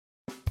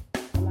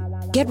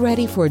Get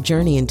ready for a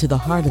journey into the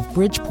heart of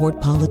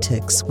Bridgeport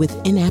politics with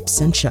In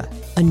Absentia,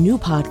 a new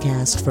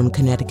podcast from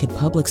Connecticut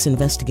Public's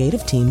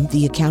investigative team,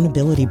 The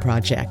Accountability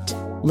Project.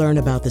 Learn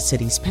about the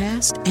city's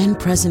past and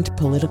present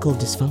political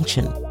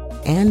dysfunction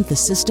and the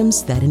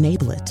systems that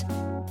enable it.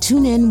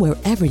 Tune in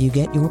wherever you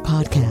get your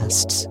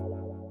podcasts.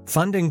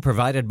 Funding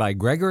provided by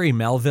Gregory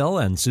Melville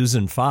and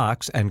Susan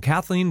Fox and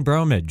Kathleen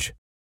Bromage.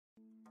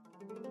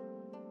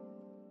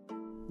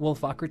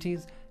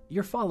 Wolfocrates,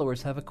 your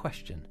followers have a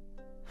question.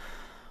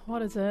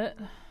 What is it?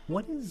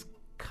 What is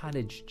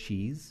cottage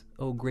cheese,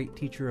 O great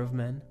teacher of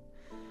men?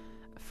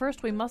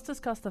 First, we must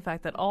discuss the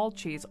fact that all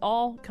cheese,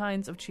 all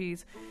kinds of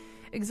cheese,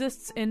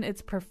 exists in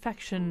its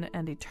perfection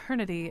and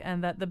eternity,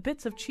 and that the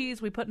bits of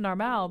cheese we put in our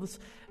mouths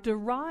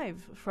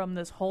derive from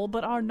this whole,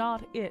 but are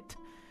not it.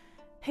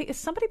 Hey, is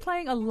somebody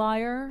playing a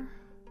lyre?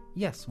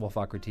 Yes,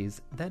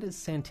 Wolfocrates, that is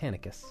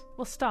Santanicus.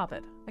 Well, stop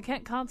it. I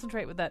can't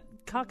concentrate with that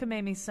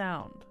cockamamie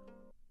sound.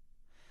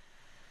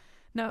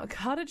 Now,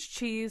 cottage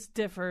cheese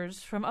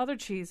differs from other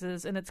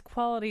cheeses in its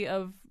quality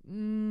of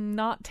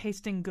not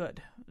tasting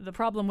good. The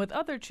problem with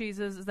other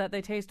cheeses is that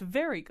they taste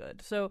very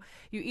good. So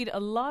you eat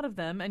a lot of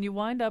them and you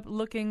wind up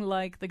looking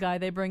like the guy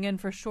they bring in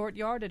for short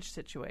yardage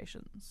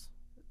situations.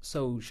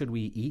 So should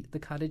we eat the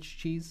cottage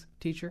cheese,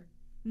 teacher?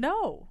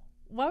 No.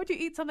 Why would you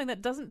eat something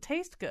that doesn't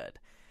taste good?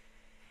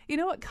 You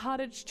know what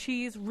cottage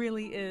cheese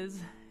really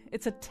is?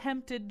 It's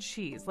attempted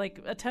cheese,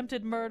 like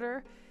attempted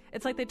murder.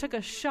 It's like they took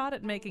a shot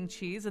at making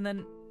cheese and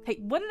then... Hey,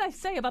 what did I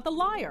say about the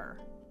lyre?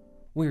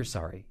 We're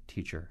sorry,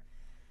 teacher.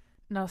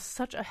 Now,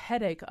 such a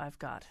headache I've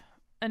got.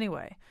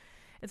 Anyway,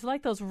 it's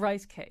like those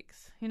rice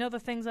cakes. You know the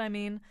things I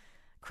mean?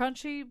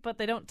 Crunchy, but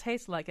they don't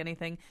taste like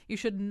anything. You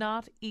should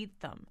not eat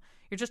them.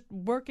 You're just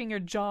working your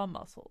jaw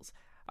muscles.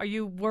 Are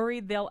you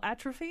worried they'll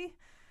atrophy?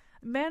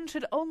 Man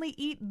should only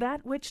eat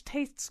that which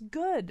tastes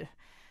good.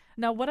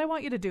 Now, what I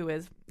want you to do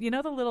is, you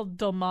know the little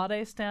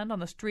dolmade stand on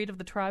the street of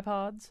the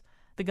tripods?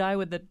 The guy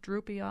with the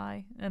droopy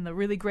eye and the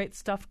really great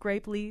stuffed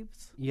grape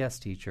leaves? Yes,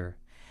 teacher.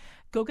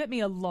 Go get me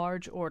a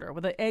large order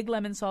with an egg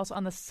lemon sauce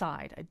on the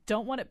side. I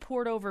don't want it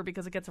poured over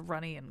because it gets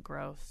runny and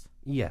gross.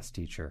 Yes,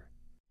 teacher.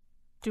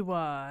 Do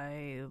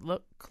I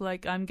look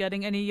like I'm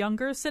getting any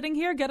younger sitting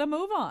here? Get a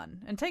move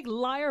on and take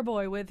Liar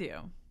Boy with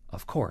you.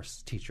 Of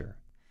course, teacher.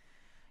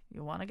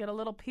 You want to get a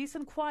little peace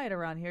and quiet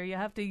around here, you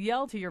have to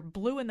yell till you're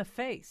blue in the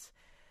face.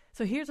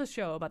 So here's a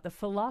show about the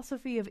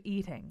philosophy of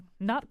eating.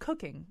 Not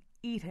cooking,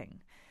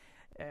 eating.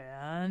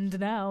 And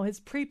now his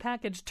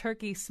prepackaged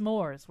turkey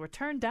s'mores were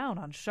turned down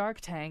on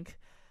Shark Tank.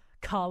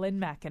 Colin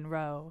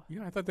McEnroe.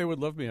 Yeah, I thought they would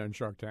love me on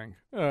Shark Tank,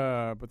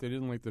 but they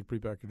didn't like the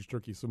prepackaged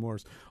turkey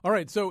s'mores. All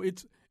right, so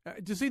it's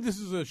to say this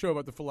is a show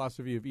about the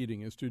philosophy of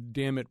eating is to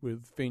damn it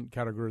with faint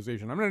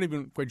categorization. I'm not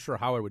even quite sure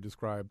how I would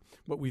describe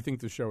what we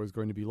think the show is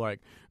going to be like,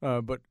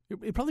 but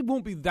it probably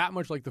won't be that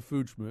much like the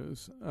Food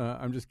Schmooze.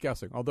 I'm just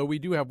guessing, although we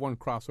do have one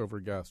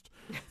crossover guest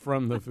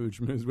from the Food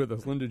Schmooze with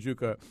us. Linda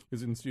Juka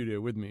is in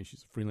studio with me.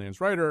 She's a freelance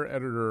writer,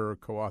 editor,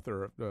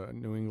 co-author of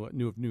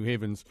New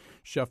Haven's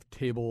Chef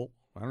Table.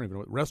 I don't even know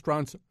what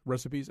restaurants,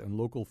 recipes, and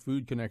local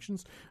food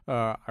connections.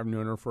 I've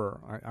known her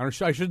for I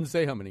shouldn't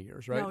say how many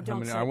years, right? No,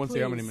 don't say. I won't Please,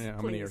 say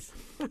how many years.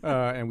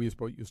 And we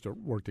used to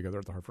work together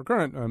at the Hartford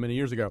Courant many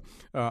years ago.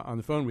 On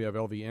the phone, we have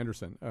L.V.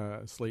 Anderson,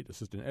 Slate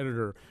assistant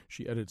editor.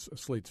 She edits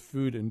Slate's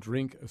food and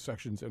drink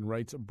sections and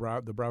writes the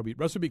Browbeat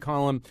recipe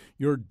column.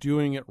 You're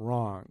Doing It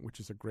Wrong, which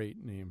is a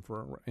great name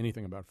for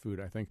anything about food,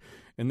 I think.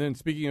 And then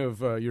speaking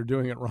of You're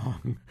Doing It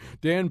Wrong,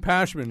 Dan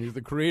Pashman, he's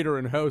the creator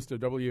and host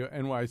of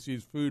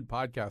WNYC's food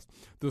podcast,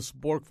 The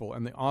Sporkful,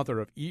 and the author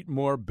of Eat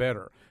More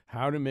Better,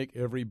 How to Make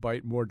Every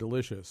Bite More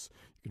Delicious.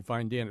 You can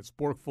find Dan at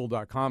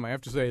sporkful.com. I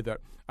have to say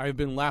that I've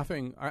been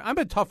laughing. I'm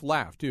a tough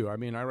laugh, too. I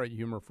mean, I write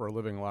humor for a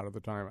living a lot of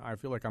the time. I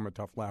feel like I'm a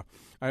tough laugh.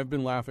 I've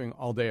been laughing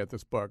all day at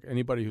this book.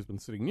 Anybody who's been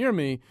sitting near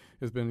me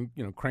has been,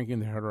 cranking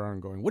their head around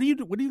and going, what are you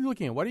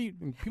looking at?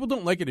 People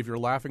don't like it if you're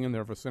laughing in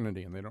their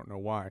vicinity, and they don't know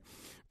why.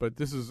 But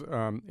this is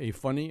a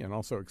funny and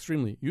also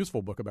extremely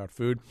useful book about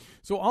food.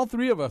 So all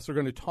three of us are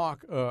going to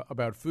talk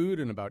about food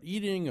and about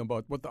eating,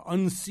 about what the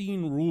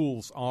unseen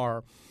rules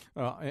are,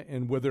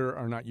 and whether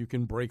or not you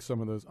can break some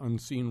of those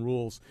unseen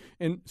rules.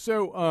 And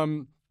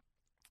so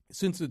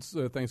since it's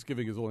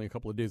Thanksgiving is only a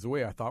couple of days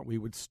away, I thought we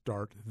would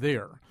start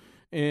there.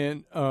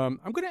 And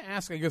I'm going to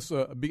ask, I'm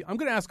going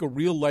to ask a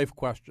real life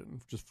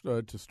question just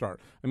to start.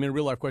 I mean, a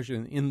real life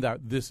question in that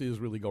this is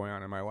really going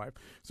on in my life.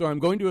 So I'm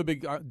going to a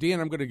big, Dan,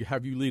 I'm going to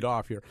have you lead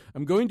off here.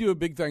 I'm going to a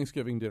big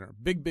Thanksgiving dinner,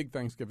 big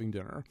Thanksgiving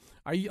dinner.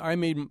 I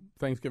made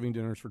Thanksgiving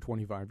dinners for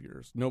 25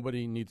 years.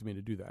 Nobody needs me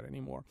to do that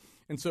anymore.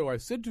 And so I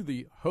said to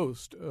the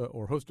host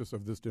or hostess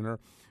of this dinner,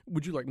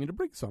 would you like me to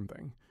bring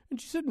something? And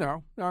she said,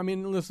 no. I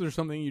mean, unless there's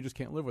something you just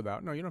can't live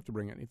without. No, you don't have to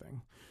bring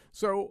anything.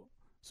 So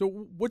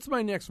what's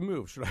my next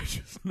move? Should I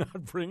just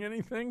not bring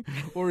anything?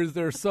 Or is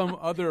there some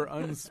other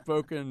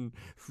unspoken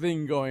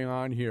thing going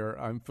on here?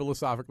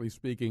 Philosophically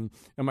speaking,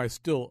 am I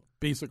still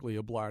basically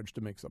obliged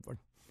to make something?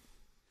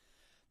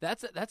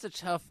 That's a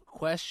tough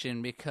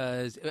question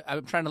because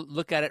I'm trying to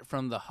look at it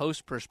from the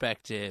host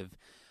perspective.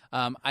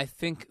 I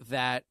think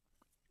that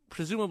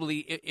presumably,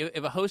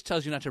 if a host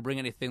tells you not to bring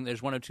anything,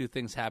 there's one of two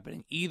things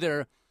happening.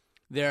 Either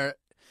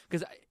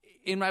because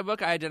in my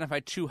book, I identify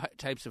two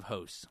types of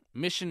hosts: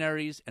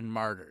 missionaries and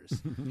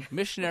martyrs.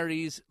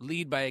 Missionaries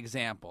lead by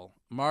example.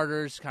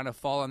 Martyrs kind of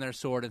fall on their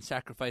sword and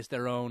sacrifice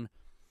their own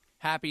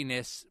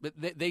happiness, but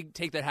they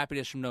take that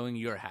happiness from knowing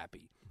you're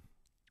happy.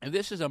 If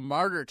this is a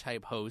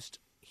martyr-type host,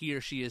 he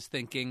or she is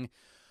thinking,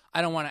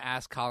 I don't want to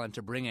ask Colin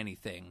to bring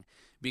anything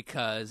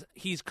because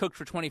he's cooked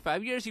for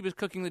 25 years. He was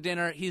cooking the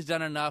dinner. He's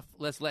done enough.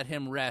 Let's let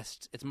him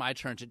rest. It's my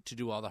turn to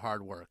do all the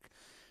hard work.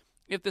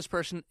 If this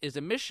person is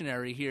a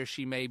missionary, he or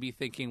she may be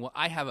thinking, well,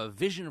 I have a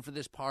vision for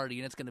this party,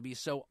 and it's going to be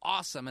so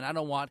awesome, and I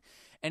don't want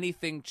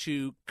anything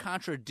to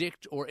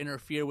contradict or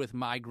interfere with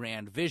my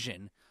grand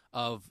vision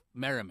of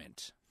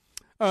merriment.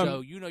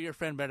 So you know your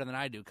friend better than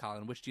I do,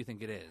 Colin. Which do you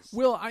think it is?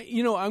 Well,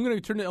 I'm going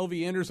to turn to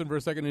LV Anderson for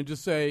a second and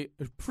just say,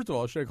 first of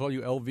all, should I call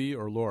you LV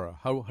or Laura?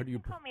 How do you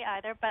call me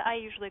either, but I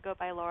usually go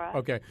by Laura.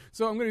 Okay,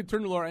 so I'm going to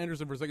turn to Laura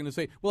Anderson for a second and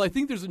say, well, I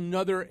think there's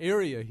another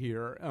area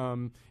here,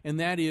 and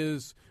that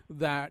is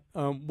that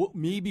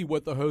maybe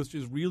what the host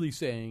is really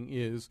saying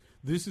is,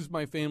 this is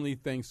my family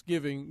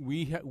Thanksgiving.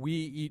 We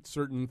eat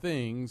certain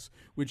things,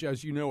 which,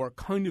 as you know, are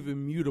kind of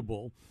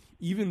immutable.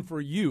 Even for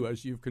you,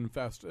 as you've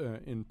confessed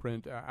in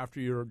print, after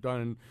you're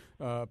done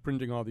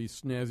printing all these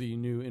snazzy,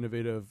 new,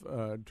 innovative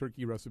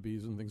turkey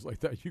recipes and things like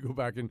that, you go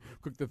back and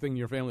cook the thing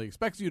your family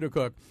expects you to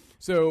cook.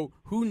 So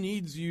who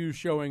needs you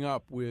showing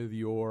up with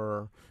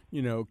your,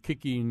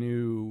 kicky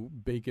new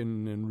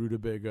bacon and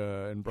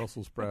rutabaga and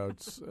Brussels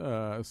sprouts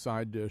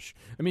side dish?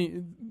 I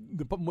mean,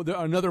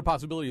 another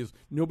possibility is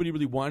nobody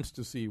really wants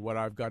to see what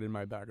I've got in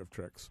my bag of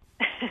tricks.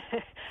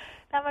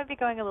 That might be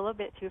going a little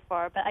bit too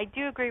far, but I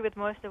do agree with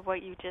most of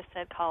what you just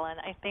said, Colin.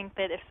 I think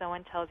that if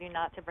someone tells you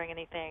not to bring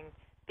anything,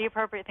 the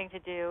appropriate thing to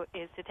do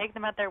is to take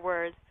them at their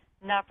words,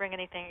 not bring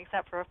anything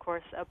except for, of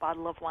course, a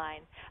bottle of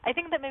wine. I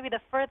think that maybe the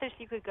furthest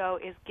you could go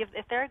is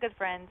if they're a good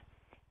friend,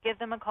 give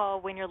them a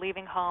call when you're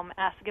leaving home,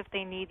 ask if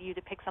they need you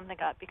to pick something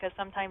up, because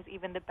sometimes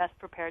even the best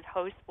prepared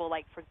host will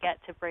forget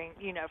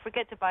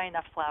to buy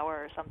enough flour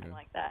or something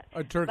like that.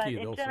 A turkey,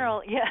 but in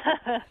general,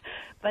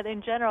 But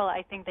in general,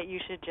 I think that you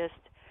should just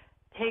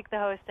take the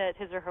host at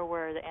his or her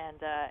word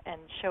and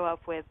show up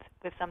with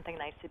something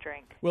nice to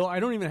drink. Well, I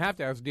don't even have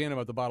to ask Dan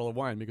about the bottle of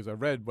wine because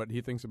I've read what he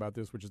thinks about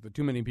this, which is that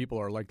too many people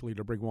are likely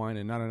to bring wine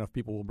and not enough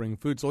people will bring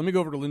food. So let me go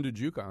over to Linda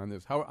Juka on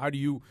this. How do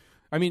you –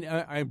 I mean,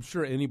 I'm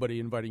sure anybody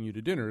inviting you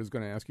to dinner is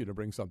going to ask you to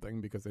bring something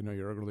because they know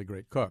you're a really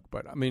great cook.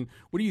 But, I mean,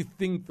 what do you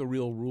think the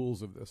real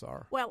rules of this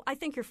are? Well, I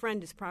think your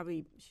friend is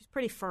she's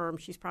pretty firm.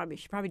 She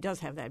probably does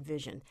have that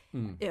vision.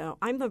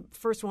 I'm the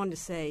first one to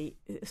say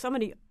 –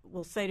 somebody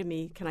will say to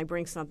me, can I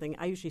bring something?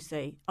 I usually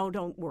say, oh,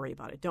 don't worry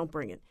about it. Don't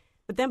bring it.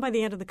 But then by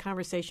the end of the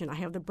conversation, I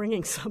have them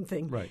bringing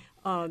something, right.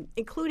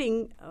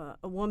 Including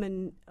a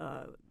woman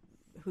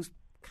who's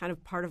kind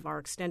of part of our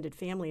extended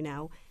family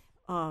now,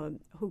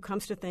 who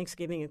comes to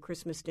Thanksgiving and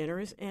Christmas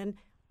dinners, and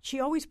she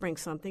always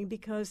brings something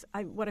because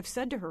what I've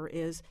said to her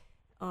is,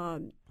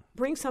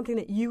 bring something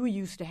that you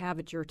used to have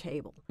at your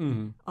table.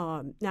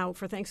 Mm-hmm. Now,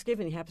 for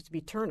Thanksgiving, it happens to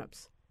be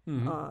turnips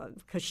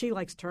because she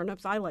likes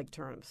turnips. I like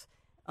turnips.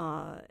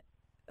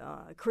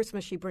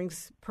 Christmas, she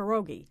brings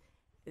pierogi.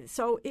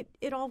 So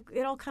it all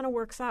kind of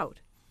works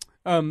out.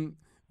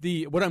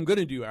 What I'm going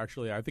to do,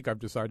 actually, I think I've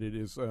decided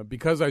is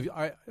because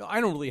I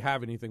don't really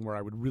have anything where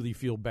I would really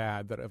feel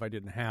bad that if I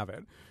didn't have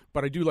it.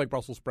 But I do like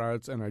Brussels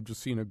sprouts, and I've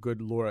just seen a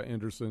good Laura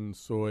Anderson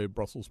soy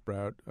Brussels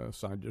sprout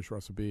side dish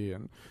recipe,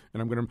 and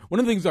I'm going to. One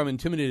of the things I'm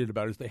intimidated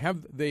about is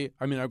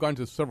I've gone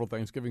to several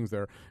Thanksgivings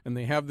there, and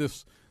they have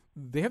this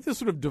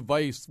sort of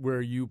device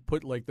where you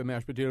put the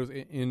mashed potatoes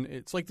in.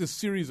 It's like this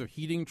series of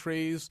heating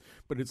trays,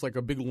 but it's like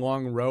a big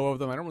long row of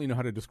them. I don't really know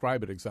how to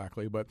describe it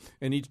exactly, but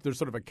there's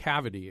sort of a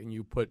cavity, and they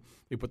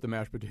put the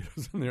mashed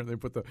potatoes in there.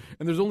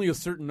 And there's only a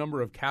certain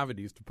number of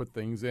cavities to put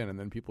things in, and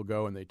then people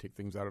go and they take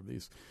things out of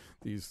these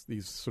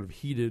sort of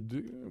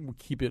heated,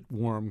 keep it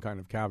warm kind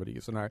of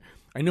cavities. And I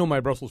know my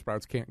Brussels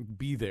sprouts can't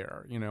be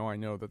there. I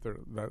know that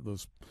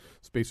those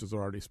spaces are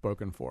already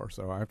spoken for,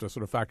 so I have to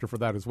sort of factor for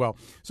that as well.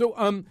 So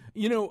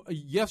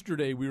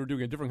yesterday we were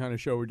doing a different kind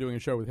of show. We were doing a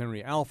show with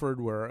Henry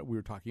Alford where we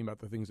were talking about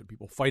the things that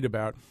people fight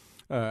about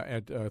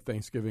at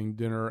Thanksgiving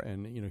dinner,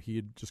 and he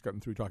had just gotten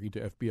through talking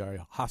to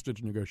FBI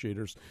hostage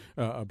negotiators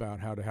about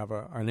how to have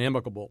an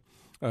amicable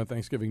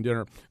Thanksgiving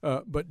dinner.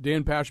 But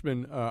Dan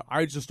Pashman,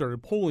 I just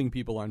started polling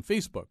people on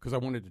Facebook because I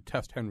wanted to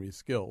test Henry's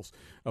skills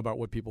about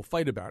what people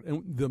fight about.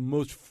 And the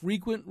most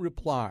frequent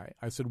reply,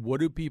 I said, what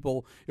do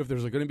people, if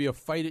there's going to be a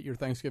fight at your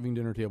Thanksgiving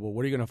dinner table,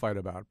 what are you going to fight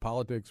about?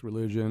 Politics,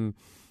 religion,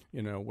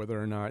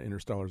 whether or not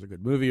Interstellar is a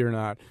good movie or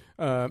not,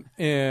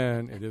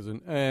 and it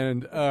isn't.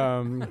 And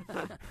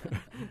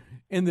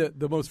and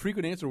the most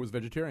frequent answer was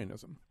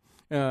vegetarianism.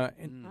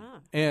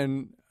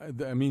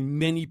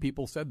 Many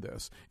people said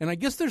this. And I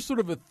guess there's sort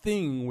of a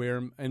thing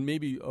where, and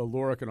maybe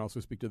Laura can also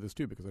speak to this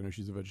too, because I know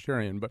she's a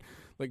vegetarian, but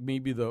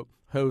maybe the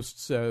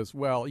host says,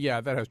 well,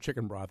 yeah, that has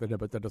chicken broth in it,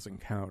 but that doesn't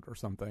count or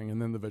something.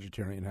 And then the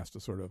vegetarian has to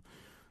sort of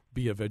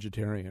be a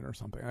vegetarian or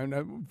something.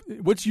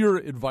 What's your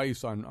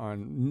advice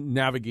on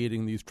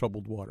navigating these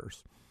troubled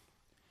waters?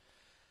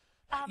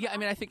 Yeah, I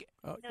mean, I think...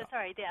 No,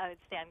 sorry,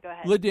 Stan, go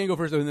ahead. Let Dan go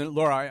first, and then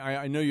Laura,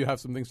 I know you have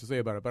some things to say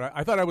about it, but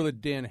I thought I would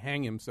let Dan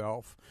hang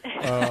himself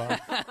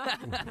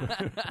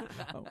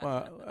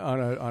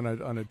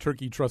on a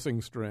turkey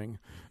trussing string,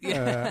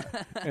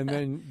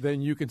 and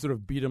then you can sort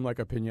of beat him like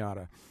a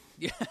piñata.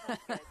 Yeah.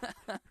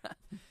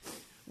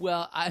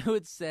 Well, I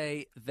would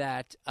say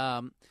that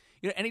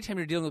anytime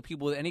you're dealing with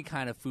people with any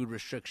kind of food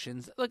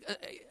restrictions, look,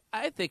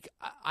 I think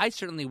I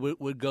certainly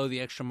would go the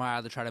extra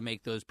mile to try to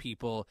make those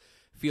people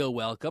feel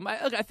welcome.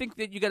 I think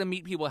that you got to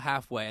meet people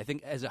halfway. I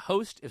think as a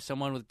host, if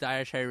someone with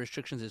dietary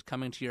restrictions is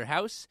coming to your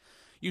house,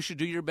 you should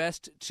do your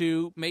best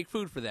to make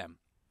food for them.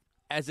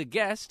 As a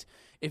guest,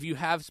 if you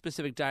have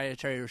specific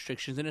dietary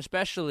restrictions, and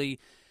especially,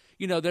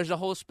 there's a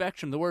whole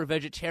spectrum. The word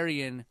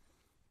vegetarian,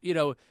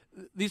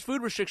 these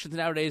food restrictions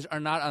nowadays are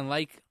not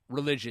unlike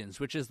religions,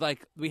 which is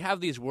like we have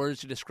these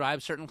words to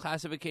describe certain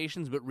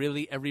classifications, but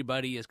really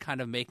everybody is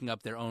kind of making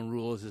up their own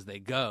rules as they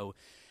go.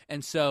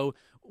 And so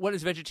what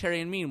does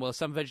vegetarian mean? Well,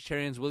 some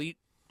vegetarians will eat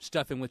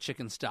stuffing with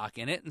chicken stock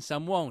in it, and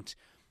some won't.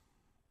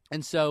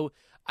 And so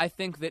I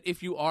think that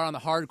if you are on the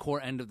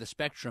hardcore end of the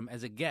spectrum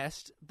as a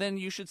guest, then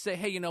you should say,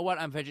 hey, you know what?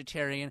 I'm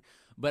vegetarian,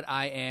 but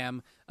I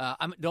am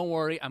don't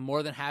worry, I'm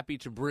more than happy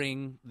to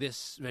bring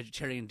this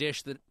vegetarian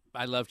dish that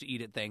I love to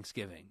eat at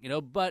Thanksgiving.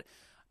 But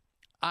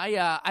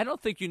I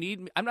don't think you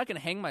need – I'm not going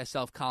to hang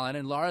myself, Colin,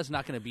 and Laura's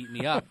not going to beat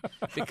me up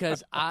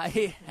because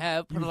I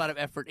have put a lot of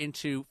effort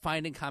into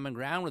finding common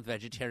ground with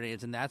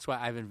vegetarians, and that's why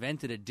I've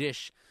invented a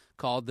dish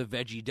called the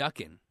Veggie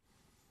Duckin',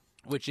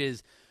 which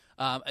is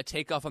a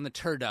takeoff on the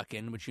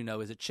turducken, which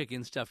is a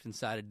chicken stuffed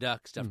inside a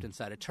duck, stuffed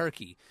inside a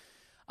turkey.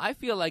 I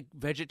feel like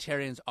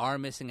vegetarians are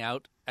missing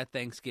out at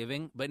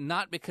Thanksgiving, but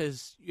not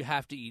because you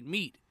have to eat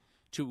meat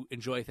to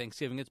enjoy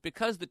Thanksgiving. It's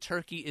because the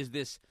turkey is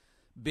this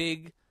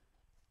big –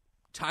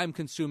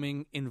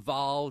 time-consuming,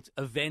 involved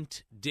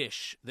event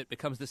dish that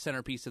becomes the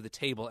centerpiece of the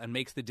table and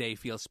makes the day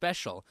feel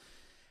special.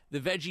 The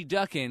Veggie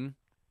Duckin'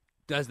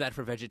 does that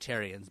for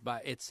vegetarians.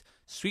 It's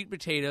sweet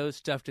potatoes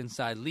stuffed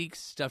inside leeks,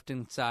 stuffed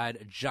inside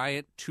a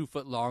giant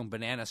 2-foot-long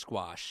banana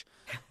squash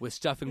with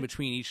stuffing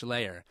between each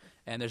layer.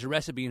 And there's a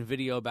recipe and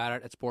video about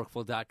it at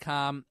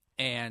sporkful.com.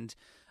 And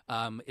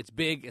it's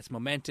big, it's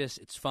momentous,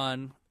 it's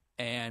fun,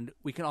 and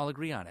we can all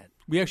agree on it.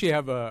 We actually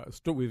have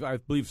we've, I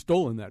believe,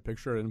 stolen that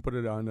picture and put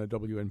it on the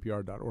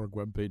WNPR.org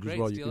webpage as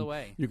well. Steal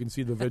away. You can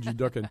see the Veggie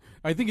Duckin'.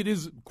 I think it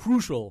is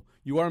crucial.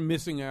 You are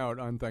missing out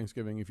on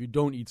Thanksgiving if you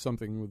don't eat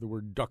something with the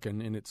word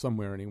duckin' in it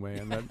somewhere anyway,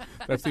 and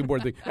that's the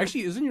important thing.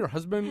 Actually, isn't your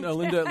husband,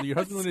 Linda,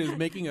 is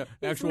making an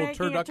actual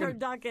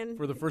turducken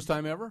for the first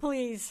time ever?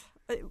 Please.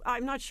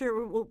 I'm not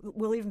sure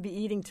we'll even be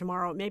eating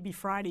tomorrow. It may be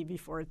Friday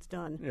before it's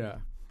done. Yeah.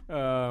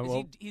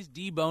 He's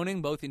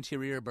deboning both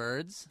interior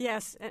birds?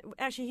 Yes.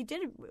 Actually, he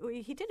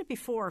did it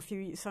before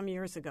some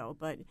years ago,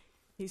 but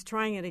he's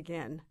trying it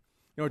again.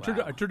 A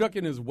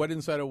turducken is what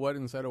inside of what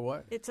inside of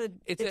what? It's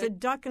a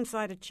duck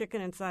inside a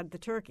chicken inside the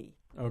turkey.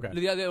 Okay.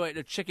 The other way,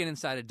 a chicken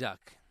inside a duck.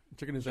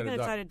 Chicken inside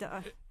a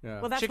duck. Yeah.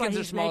 Well, that's chickens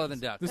are smaller than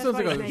ducks. This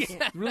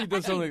really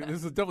does sound like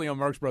this is definitely a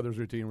Marx Brothers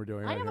routine we're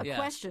doing. I have a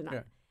question. Yeah.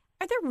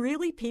 Are there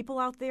really people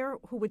out there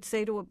who would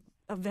say to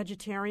a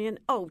vegetarian,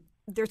 "Oh,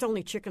 there's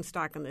only chicken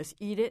stock in this.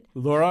 Eat it"?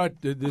 Laura,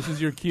 this is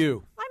your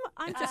cue.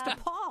 I'm just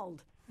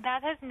appalled.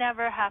 That has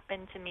never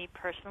happened to me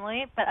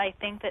personally, but I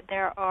think that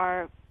there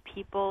are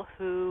people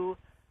who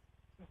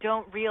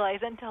don't realize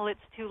until it's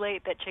too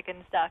late that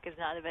chicken stock is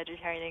not a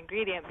vegetarian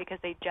ingredient because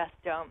they just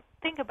don't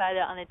think about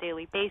it on a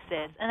daily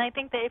basis. And I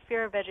think that if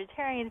you're a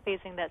vegetarian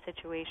facing that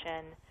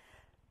situation,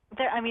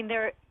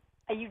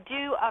 you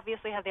do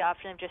obviously have the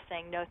option of just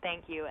saying no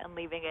thank you and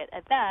leaving it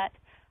at that.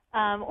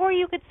 Or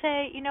you could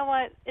say, you know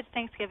what, it's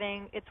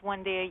Thanksgiving, it's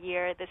one day a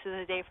year, this is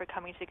a day for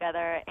coming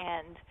together,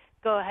 and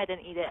go ahead and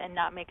eat it and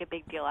not make a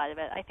big deal out of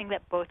it. I think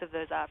that both of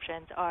those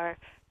options are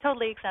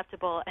totally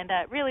acceptable and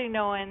that really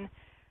no one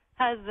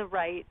has the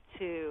right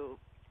to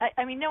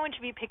no one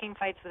should be picking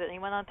fights with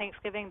anyone on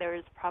Thanksgiving. There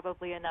is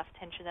probably enough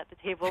tension at the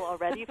table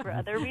already for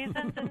other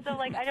reasons. And so,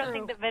 I don't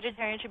think that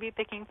vegetarians should be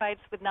picking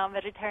fights with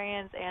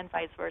non-vegetarians and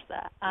vice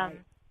versa.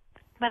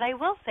 But I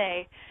will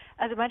say,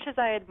 as much as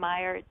I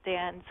admire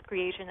Dan's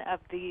creation of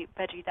the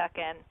Veggie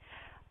Duckin',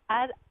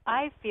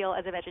 I feel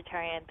as a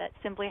vegetarian that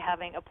simply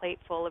having a plate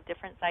full of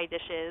different side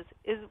dishes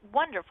is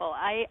wonderful.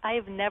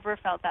 I've never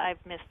felt that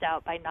I've missed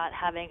out by not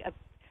having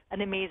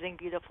an amazing,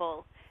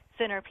 beautiful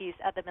centerpiece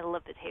at the middle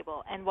of the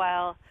table. And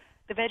while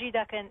the Veggie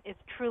Duckin' is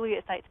truly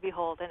a sight to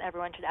behold, and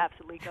everyone should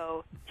absolutely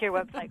go to your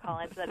website,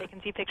 Colin, so that they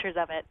can see pictures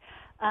of it,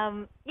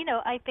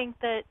 I think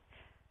that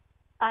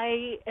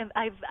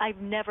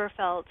I've never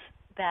felt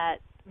that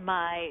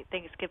my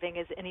Thanksgiving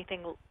is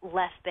anything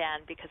less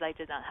than because I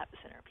did not have the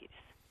centerpiece.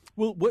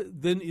 Well,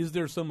 then is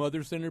there some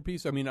other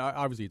centerpiece? I mean,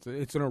 obviously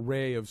it's an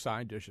array of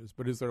side dishes,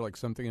 but is there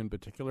something in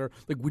particular?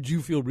 Would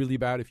you feel really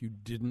bad if you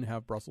didn't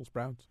have Brussels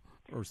sprouts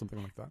or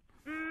something like that?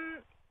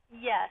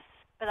 Yes.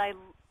 but I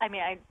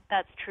mean,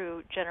 that's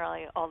true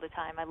generally all the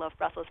time. I love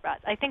Brussels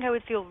sprouts. I think I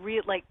would feel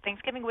like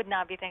Thanksgiving would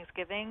not be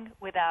Thanksgiving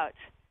without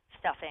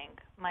stuffing.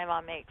 My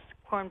mom makes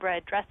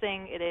cornbread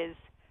dressing. It is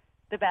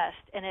the best,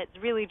 and it's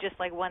really just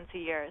like once a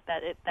year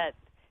that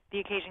the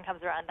occasion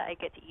comes around that I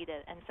get to eat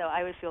it, and so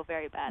I would feel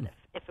very bad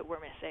if it were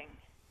missing.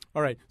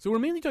 All right, so we're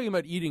mainly talking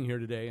about eating here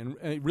today, and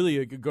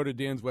really go to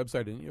Dan's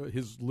website, and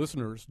his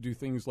listeners do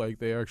things like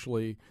they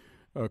actually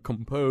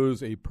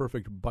compose a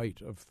perfect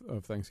bite of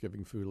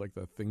Thanksgiving food, like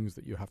the things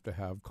that you have to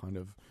have kind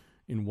of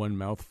in one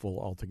mouthful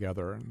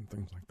altogether and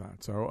things like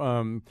that.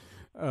 So,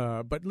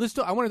 but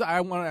I want to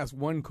ask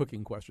one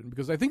cooking question,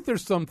 because I think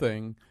there's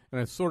something,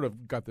 and I sort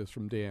of got this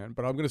from Dan,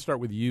 but I'm going to start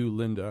with you,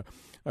 Linda,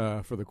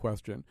 for the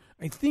question.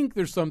 I think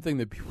there's something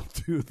that people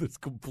do that's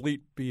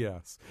complete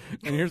BS,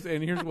 and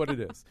here's what it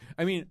is.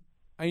 I mean,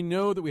 I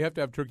know that we have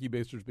to have turkey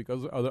basters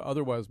because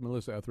otherwise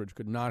Melissa Etheridge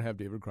could not have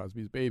David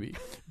Crosby's baby.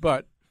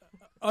 But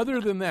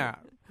other than that,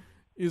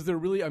 is there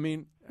really? I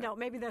mean, no.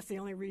 Maybe that's the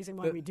only reason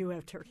why we do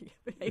have turkey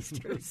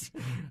basters.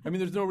 I mean,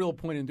 there's no real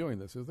point in doing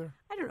this, is there?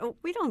 I don't know.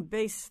 We don't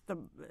baste the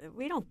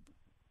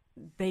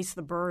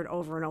bird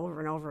over and over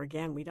and over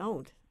again. We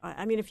don't.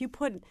 I mean, if you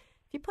put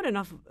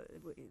enough,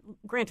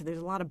 granted, there's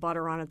a lot of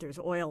butter on it. There's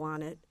oil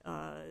on it.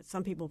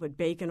 Some people put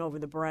bacon over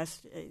the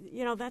breast.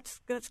 That's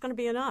going to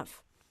be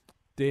enough.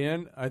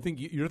 Dan, I think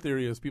your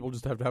theory is people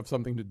just have to have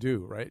something to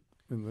do, right?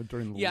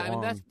 During the I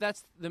mean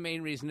that's the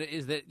main reason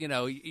is that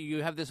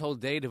you have this whole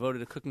day devoted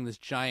to cooking this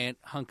giant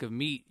hunk of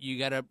meat.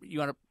 You want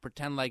to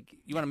pretend like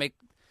you want to make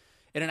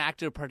it an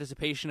active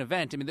participation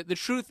event. I mean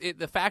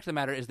the fact of the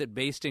matter is that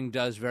basting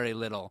does very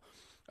little.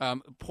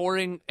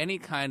 Pouring any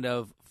kind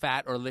of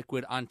fat or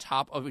liquid on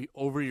top of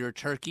over your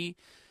turkey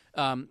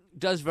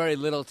does very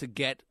little to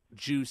get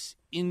juice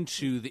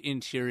into the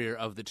interior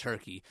of the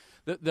turkey.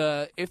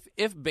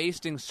 If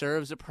basting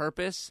serves a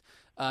purpose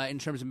in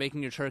terms of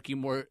making your turkey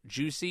more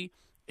juicy,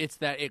 it's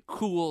that it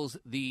cools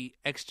the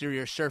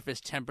exterior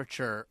surface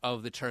temperature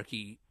of the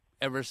turkey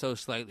ever so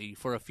slightly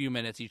for a few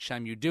minutes each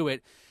time you do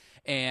it.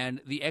 And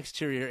the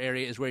exterior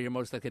area is where you're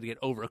most likely to get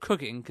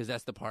overcooking, because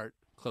that's the part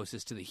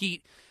closest to the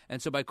heat.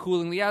 And so by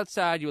cooling the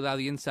outside, you allow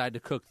the inside to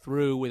cook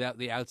through without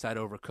the outside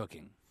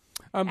overcooking.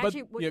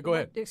 Go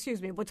ahead.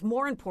 Excuse me. What's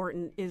more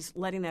important is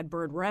letting that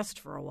bird rest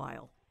for a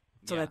while,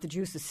 so that the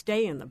juices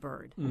stay in the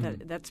bird.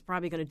 Mm-hmm. That's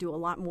probably going to do a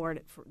lot more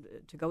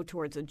to go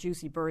towards a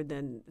juicy bird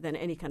than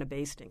any kind of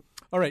basting.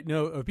 All right.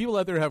 People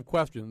out there have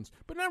questions,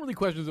 but not really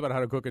questions about how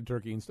to cook a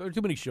turkey and stuff.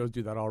 Too many shows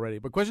do that already.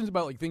 But questions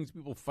about like things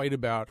people fight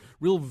about,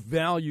 real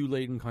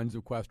value-laden kinds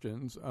of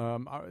questions,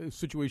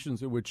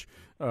 situations in which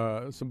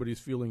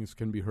somebody's feelings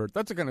can be hurt.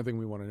 That's the kind of thing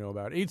we want to know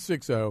about.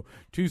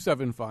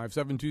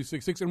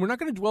 860-275-7266. And we're not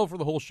going to dwell for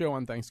the whole show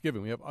on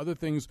Thanksgiving. We have other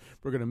things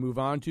we're going to move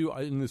on to.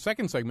 In the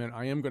second segment,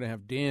 I am going to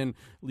have Dan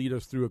lead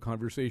us through a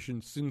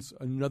conversation, since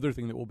another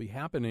thing that will be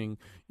happening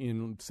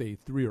in, say,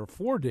 3 or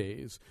 4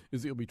 days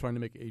is that you'll be trying to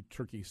make a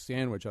turkey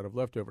sandwich out of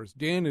leftovers.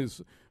 Dan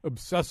is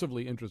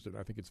obsessively interested,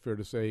 I think it's fair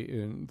to say,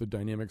 in the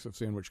dynamics of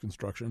sandwich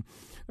construction.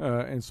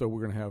 And so we're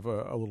going to have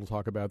a little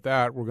talk about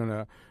that. We're going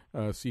to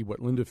see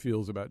what Linda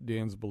feels about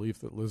Dan's belief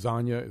that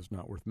lasagna is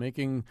not worth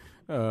making.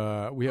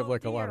 We have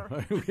a lot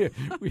of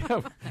we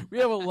have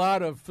a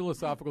lot of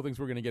philosophical things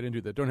we're going to get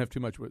into that don't have too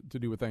much to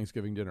do with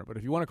Thanksgiving dinner. But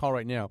if you want to call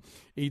right now,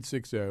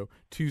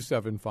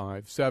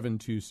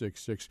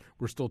 860-275-7266.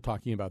 We're still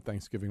talking about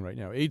Thanksgiving right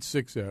now.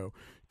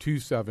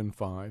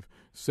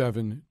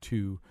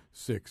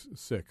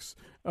 860-275-7266.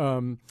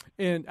 And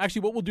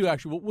actually, what we'll do,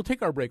 we'll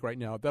take our break right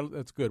now.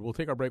 That's good. We'll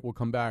take our break. We'll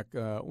come back.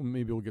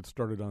 Maybe we'll get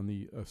started on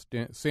the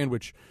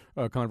sandwich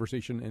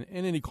conversation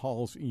and any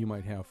calls you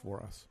might have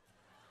for us.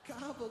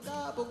 Gobble,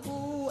 gobble,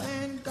 goo,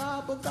 and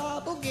gobble,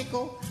 gobble,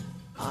 giggle.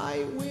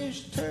 I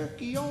wish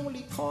turkey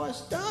only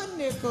cost a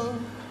nickel.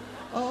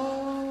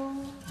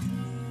 Oh,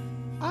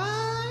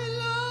 I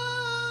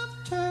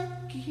love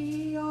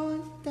turkey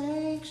on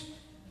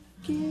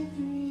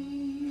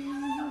Thanksgiving.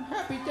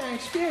 Happy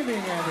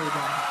Thanksgiving,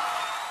 everybody.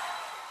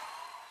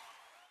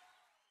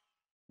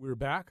 We're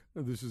back.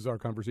 This is our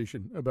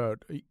conversation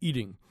about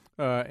eating.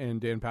 And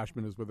Dan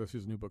Pashman is with us.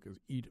 His new book is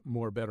Eat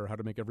More Better, How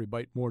to Make Every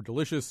Bite More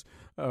Delicious.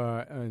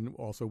 And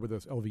also with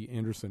us, Elvie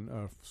Anderson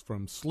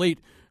from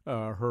Slate.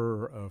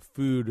 Her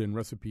food and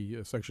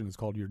recipe section is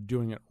called You're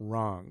Doing It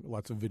Wrong.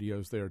 Lots of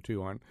videos there,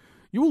 too, on.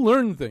 You will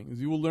learn things.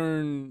 You will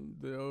learn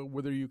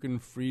whether you can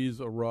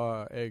freeze a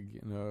raw egg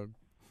in a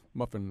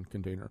muffin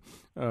container,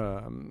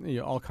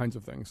 all kinds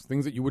of things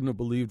that you wouldn't have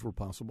believed were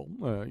possible.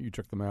 You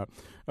check them out.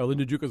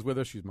 Linda Juka's with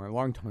us. She's my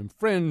longtime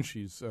friend.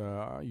 She's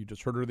you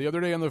just heard her the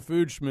other day on the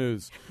Food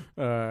Schmooze,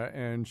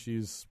 and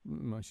she's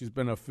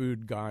been a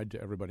food guide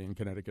to everybody in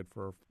Connecticut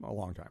for a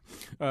long time.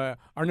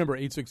 Our number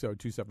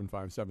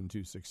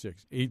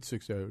 860-275-7266.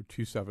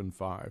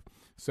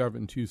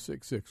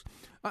 860-275-7266.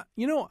 I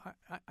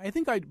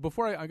think I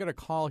got a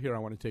call here I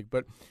want to take,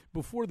 but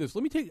before this,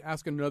 let me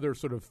ask another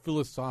sort of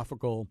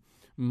philosophical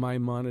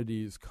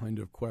Maimonides kind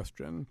of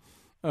question.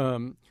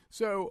 Because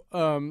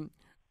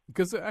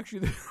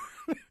actually,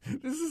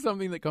 This is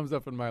something that comes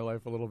up in my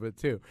life a little bit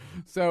too.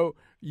 So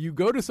you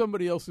go to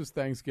somebody else's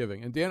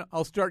Thanksgiving, and Dan,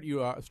 I'll start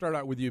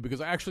out with you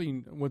because I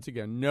actually, once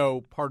again,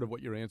 know part of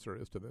what your answer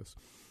is to this.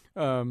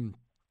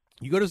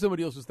 You go to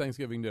somebody else's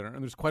Thanksgiving dinner,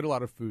 and there's quite a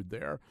lot of food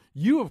there.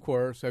 You, of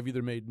course, have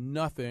either made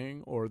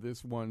nothing or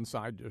this one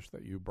side dish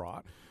that you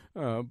brought,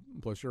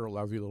 plus your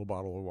lousy little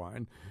bottle of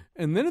wine.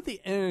 And then at the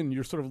end,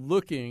 you're sort of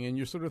looking, and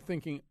you're sort of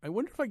thinking, I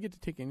wonder if I get to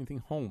take anything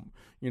home,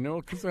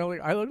 because I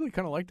literally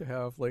kind of like to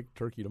have,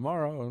 turkey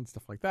tomorrow and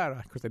stuff like that.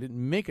 Of course, I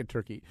didn't make a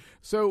turkey.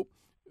 So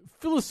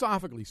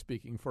philosophically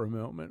speaking for a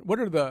moment, what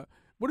are the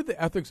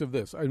ethics of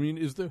this? I mean,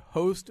 is the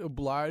host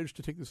obliged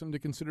to take this into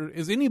consideration?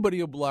 Is anybody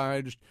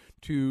obliged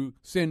to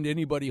send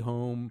anybody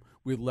home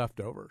with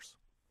leftovers?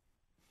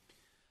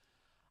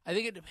 I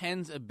think it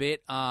depends a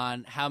bit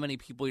on how many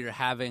people you're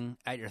having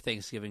at your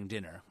Thanksgiving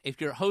dinner.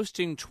 If you're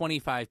hosting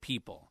 25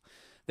 people,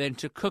 then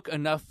to cook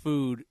enough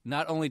food,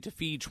 not only to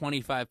feed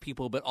 25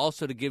 people, but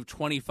also to give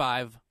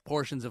 25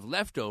 portions of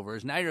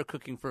leftovers, now you're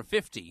cooking for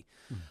 50.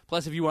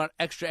 Plus, if you want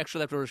extra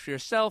leftovers for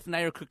yourself, now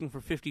you're cooking for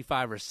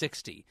 55 or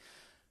 60.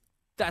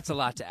 That's a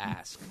lot to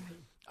ask.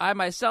 I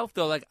myself,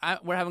 though,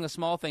 we're having a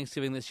small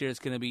Thanksgiving this year. It's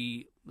going to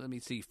be,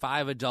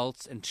 5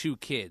 adults and 2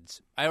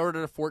 kids. I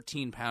ordered a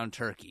 14-pound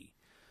turkey.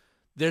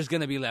 There's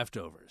going to be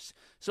leftovers.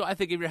 So I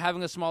think if you're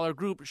having a smaller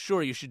group,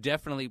 sure, you should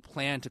definitely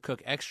plan to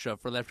cook extra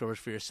for leftovers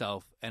for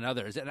yourself and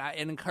others. And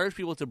encourage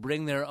people to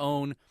bring their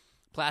own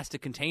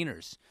plastic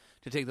containers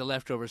to take the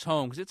leftovers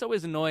home, because it's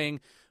always annoying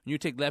when you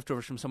take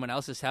leftovers from someone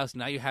else's house.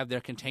 Now you have their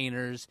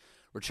containers.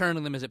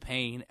 Returning them is a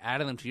pain.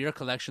 Adding them to your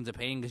collection's a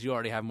pain because you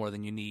already have more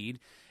than you need.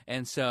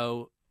 And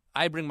so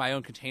I bring my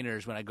own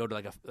containers when I go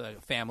to a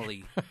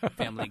family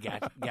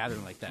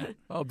gathering like that.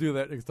 I'll do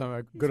that next time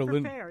I go to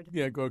Linda.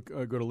 Yeah, go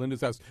to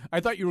Linda's house. I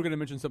thought you were going to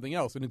mention something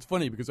else, and it's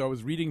funny because I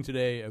was reading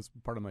today as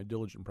part of my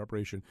diligent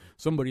preparation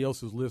somebody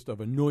else's list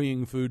of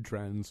annoying food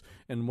trends,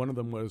 and one of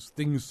them was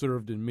things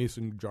served in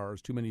mason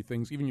jars. Too many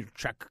things. Even your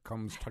check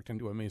comes tucked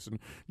into a mason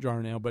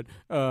jar now. But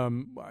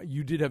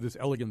you did have this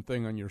elegant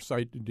thing on your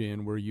site,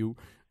 Dan, where you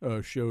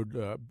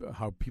showed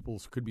how people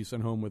could be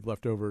sent home with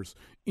leftovers.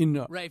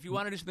 Right. If you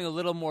want to do something a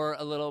little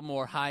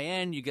more high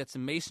end, you get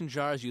some mason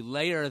jars. You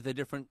layer the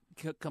different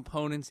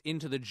components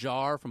into the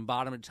jar from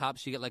bottom to top,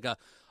 so you get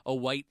a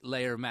white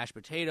layer of mashed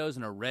potatoes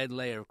and a red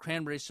layer of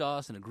cranberry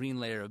sauce and a green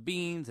layer of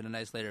beans and a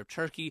nice layer of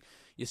turkey.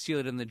 You seal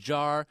it in the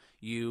jar.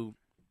 You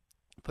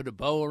put a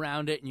bow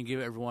around it, and you give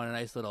everyone a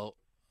nice little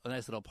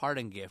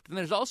parting gift. And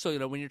there's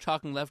also, when you're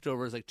talking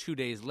leftovers 2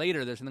 days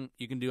later, there's something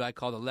you can do I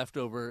call the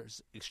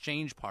leftovers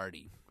exchange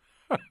party,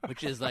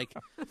 which is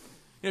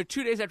 2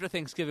 days after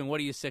Thanksgiving, what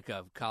are you sick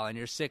of, Colin?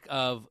 You're sick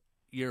of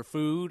your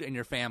food and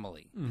your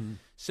family. Mm-hmm.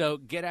 So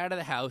get out of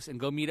the house and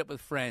go meet up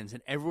with friends,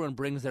 and everyone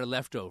brings their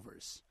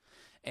leftovers.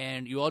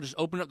 And you all just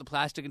open up the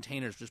plastic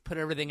containers, just put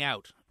everything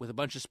out with a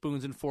bunch of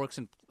spoons and forks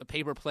and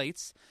paper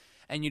plates,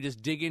 and you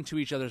just dig into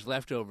each other's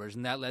leftovers,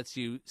 and that lets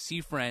you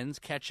see friends,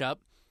 catch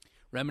up,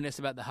 reminisce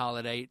about the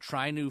holiday,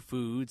 try new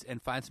foods,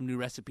 and find some new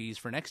recipes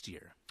for next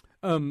year.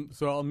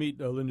 So I'll meet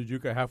Linda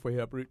Juka halfway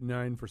up Route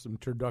 9 for some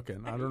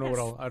turducken. I don't know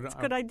what That's a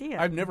good idea.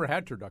 I've never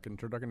had turducken.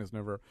 Turducken has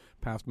never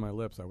passed my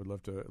lips. I would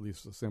love to at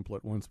least sample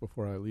it once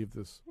before I leave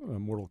this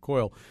mortal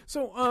coil.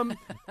 So,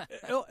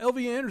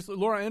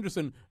 Laura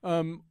Anderson,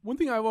 one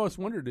thing I've always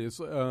wondered is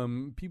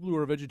people who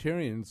are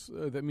vegetarians,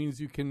 that means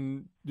you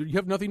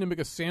have nothing to make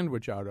a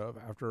sandwich out of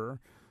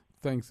after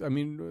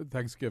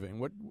Thanksgiving.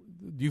 What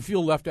do you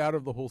feel left out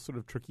of the whole sort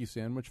of turkey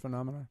sandwich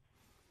phenomena?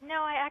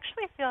 No, I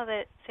actually feel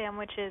that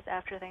sandwiches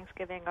after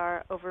Thanksgiving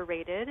are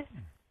overrated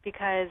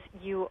because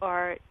you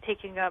are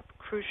taking up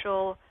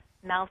crucial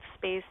mouth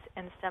space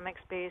and stomach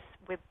space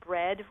with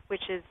bread,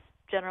 which is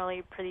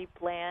generally pretty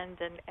bland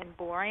and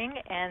boring.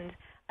 And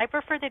I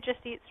prefer to just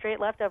eat straight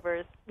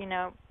leftovers.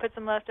 Put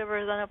some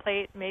leftovers on a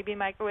plate, maybe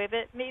microwave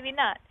it, maybe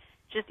not.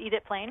 Just eat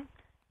it plain.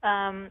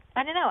 I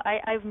don't know.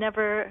 I've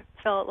never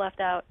felt left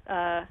out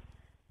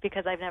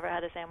because I've never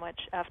had a sandwich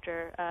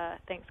after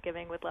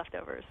Thanksgiving with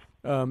leftovers.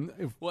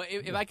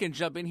 If I can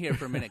jump in here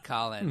for a minute,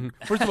 Colin.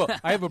 First of all,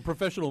 I have a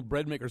professional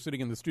bread maker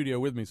sitting in the studio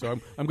with me, so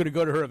I'm going to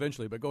go to her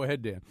eventually, but go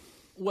ahead, Dan.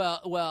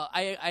 Well,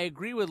 I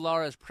agree with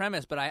Laura's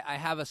premise, but I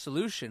have a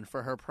solution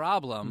for her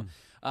problem.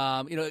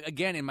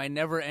 Again, in my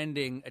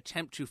never-ending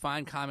attempt to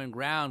find common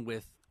ground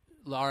with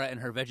Laura and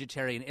her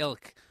vegetarian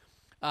ilk,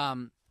 I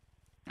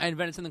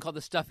invented something called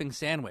the stuffing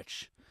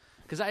sandwich.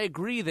 Because I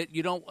agree that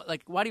you don't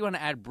why do you want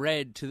to add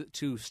bread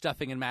to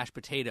stuffing and mashed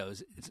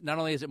potatoes? It's not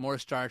only is it more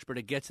starch, but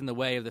it gets in the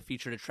way of the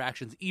featured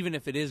attractions, even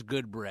if it is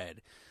good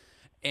bread.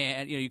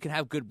 And you can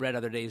have good bread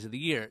other days of the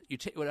year.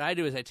 What I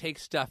do is I take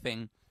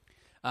stuffing,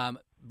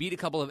 beat a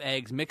couple of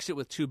eggs, mix it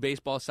with 2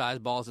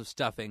 baseball-sized balls of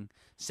stuffing,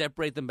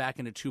 separate them back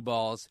into 2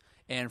 balls,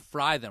 and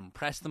fry them.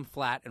 Press them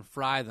flat and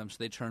fry them so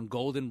they turn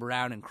golden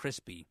brown and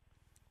crispy.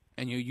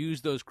 And you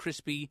use those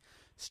crispy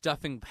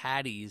stuffing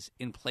patties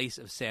in place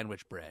of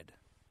sandwich bread.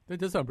 That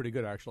does sound pretty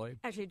good, actually.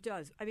 Actually, it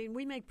does. I mean,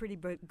 we make pretty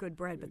good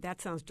bread, but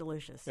that sounds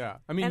delicious. Yeah,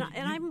 I mean,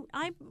 I'm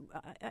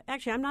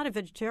not a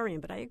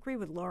vegetarian, but I agree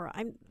with Laura.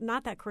 I'm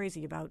not that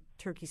crazy about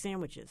turkey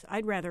sandwiches.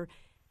 I'd rather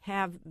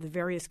have the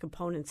various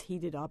components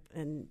heated up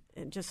and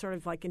just sort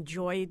of like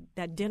enjoy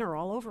that dinner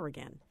all over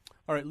again.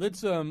 All right,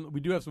 let's. We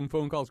do have some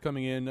phone calls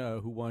coming in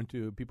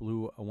people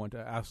who want to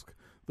ask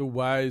the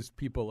wise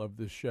people of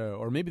this show,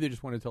 or maybe they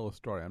just want to tell a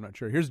story. I'm not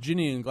sure. Here's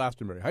Ginny in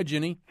Glastonbury. Hi,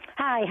 Ginny.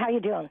 Hi, how you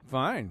doing?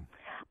 Fine.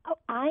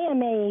 I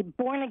am a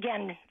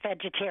born-again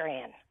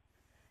vegetarian.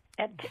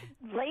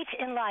 Late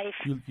in life...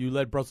 You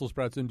let Brussels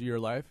sprouts into your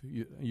life?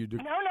 You do?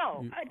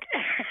 No.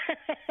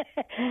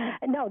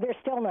 No, they're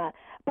still not.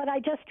 But I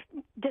just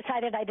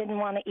decided I didn't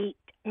want to eat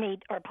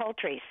meat or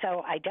poultry,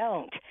 so I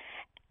don't.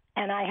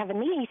 And I have a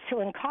niece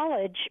who in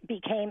college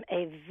became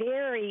a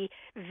very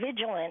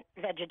vigilant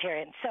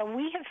vegetarian. So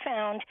we have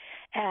found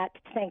at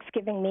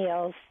Thanksgiving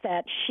meals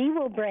that she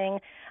will bring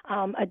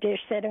a dish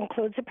that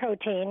includes a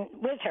protein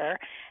with her.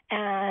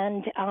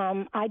 And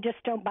I just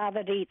don't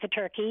bother to eat the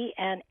turkey,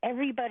 and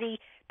everybody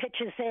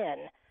pitches in.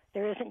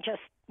 There isn't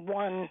just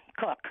one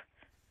cook.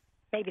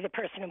 Maybe the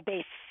person who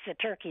bastes the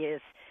turkey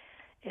is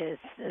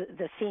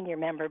the senior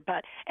member,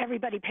 but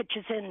everybody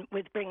pitches in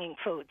with bringing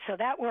food. So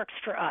that works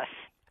for us.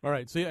 All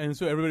right, so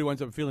everybody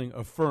winds up feeling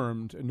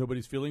affirmed, and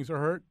nobody's feelings are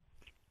hurt?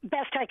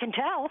 Best I can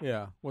tell.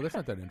 Yeah, well, that's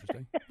not that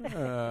interesting.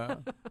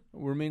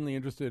 We're mainly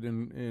interested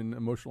in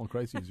emotional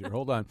crises here.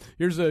 Hold on.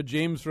 Here's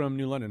James from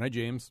New London. Hi,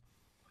 James.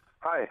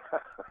 Hi.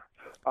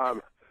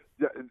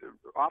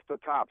 Off the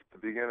top,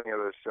 at the beginning of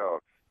the show,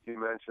 you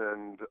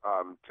mentioned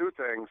two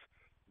things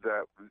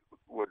that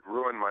would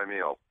ruin my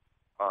meal.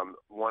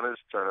 One is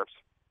turnips,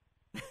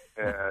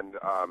 and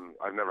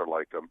I've never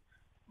liked them.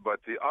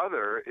 But the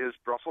other is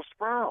Brussels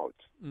sprouts.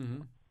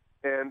 Mm-hmm.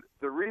 And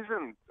the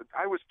reason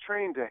I was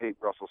trained to hate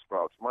Brussels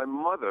sprouts, my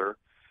mother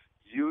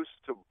used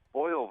to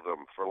boil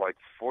them for like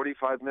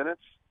 45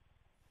 minutes.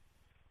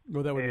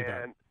 Well, that would be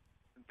bad. And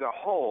the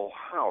whole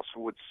house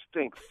would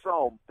stink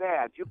so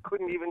bad you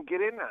couldn't even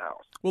get in the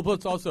house. Well,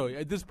 plus also,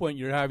 at this point,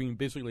 you're having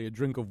basically a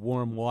drink of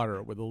warm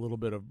water with a little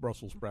bit of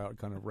Brussels sprout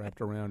kind of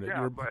wrapped around it.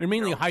 Yeah, you're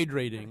mainly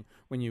hydrating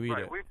when you eat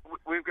it.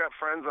 We've got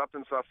friends up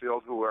in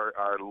Suffield who are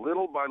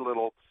little by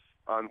little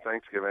on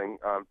Thanksgiving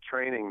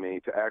training me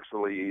to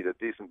actually eat a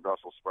decent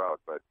Brussels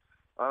sprout. But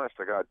honest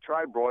to God,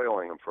 try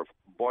boiling them for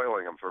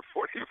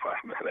 45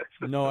 minutes.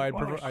 No, I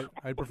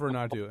prefer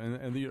not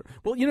to.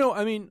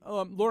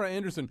 Laura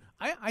Anderson,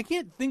 I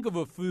can't think of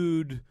a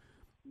food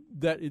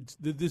that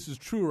this is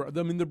true.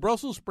 I mean, the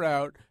Brussels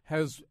sprout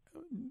has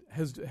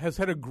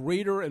had a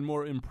greater and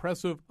more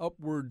impressive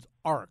upwards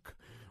arc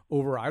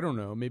over, I don't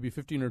know, maybe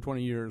 15 or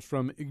 20 years,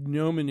 from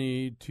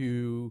ignominy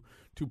to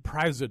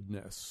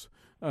prizedness.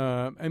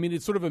 I mean,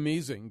 it's sort of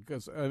amazing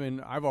because, I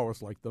mean, I've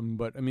always liked them,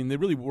 but, I mean, they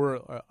really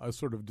were a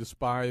sort of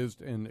despised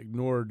and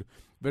ignored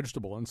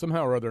vegetable. And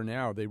somehow or other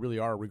now they really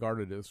are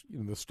regarded as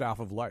the staff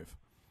of life.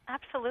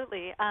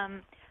 Absolutely.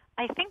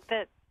 I think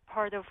that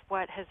part of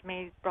what has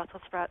made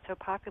Brussels sprouts so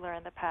popular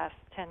in the past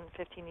 10,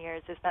 15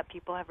 years is that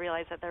people have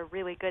realized that they're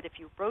really good if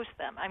you roast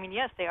them. I mean,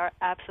 yes, they are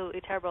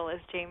absolutely terrible,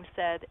 as James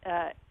said,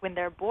 when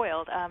they're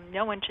boiled.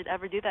 No one should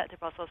ever do that to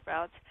Brussels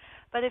sprouts.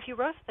 But if you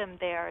roast them,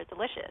 they are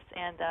delicious.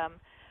 And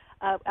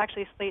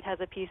actually, Slate has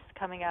a piece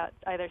coming out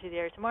either today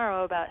or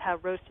tomorrow about how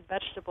roasted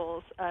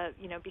vegetables,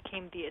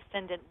 became the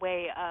ascendant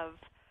way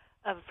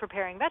of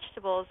preparing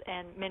vegetables,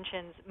 and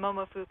mentions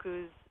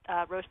Momofuku's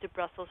roasted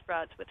Brussels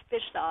sprouts with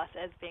fish sauce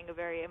as being a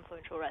very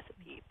influential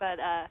recipe. But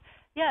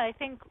I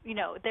think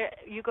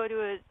you go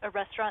to a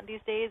restaurant these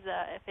days,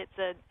 if it's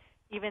a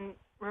even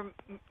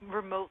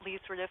remotely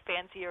sort of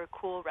fancy or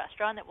cool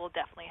restaurant, it will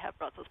definitely have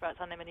Brussels sprouts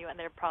on the menu, and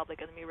they're probably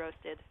going to be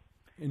roasted.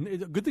 And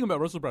the good thing about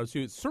Brussels sprouts,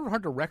 too, it's sort of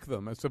hard to wreck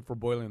them, except for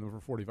boiling them for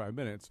 45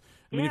 minutes.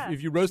 I mean,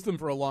 if you roast them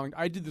for a long...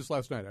 I did this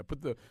last night. I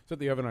set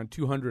the oven on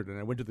 200, and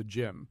I went to the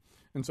gym.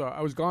 And so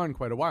I was gone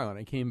quite a while, and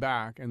I came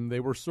back, and they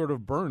were sort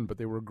of burned, but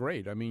they were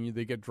great. I mean,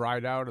 they get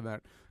dried out, and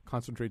that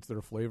concentrates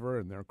their flavor,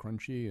 and they're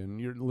crunchy. And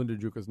Linda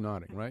Juka's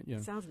nodding, right? Yeah.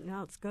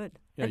 It's good.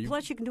 Yeah, and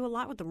plus, you can do a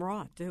lot with them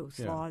raw, too,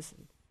 slaws.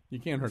 Yeah. You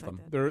can't hurt them.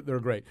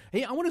 They're great.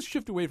 Hey, I want to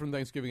shift away from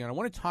Thanksgiving, and I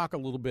want to talk a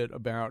little bit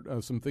about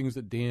some things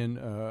that Dan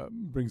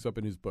brings up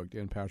in his book,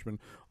 Dan Pashman,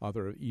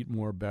 author of Eat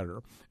More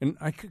Better. And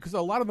because a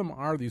lot of them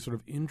are these sort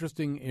of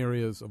interesting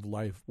areas of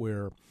life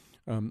where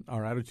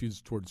our attitudes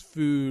towards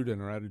food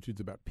and our attitudes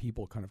about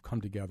people kind of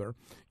come together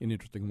in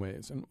interesting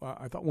ways. And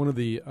I thought one of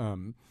the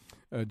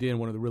Dan,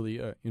 one of the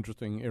really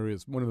interesting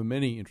areas, one of the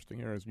many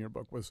interesting areas in your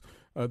book was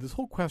this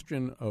whole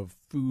question of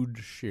food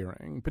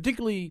sharing,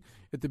 particularly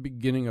at the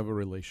beginning of a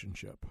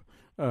relationship.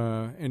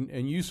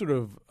 And you sort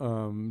of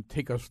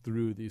take us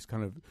through these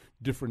kind of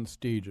different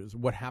stages.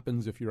 What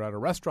happens if you're at a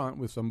restaurant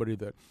with somebody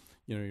that,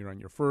 you're on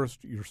your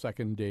first, your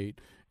second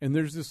date, and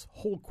there's this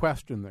whole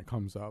question that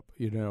comes up,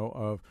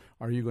 of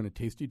are you going to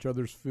taste each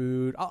other's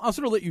food? I'll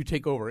sort of let you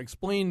take over.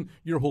 Explain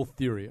your whole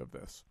theory of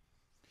this.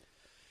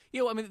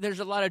 I mean,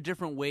 there's a lot of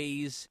different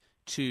ways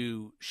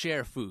to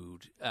share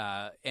food.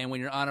 And when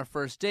you're on a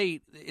first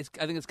date,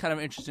 I think it's kind of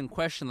an interesting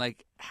question,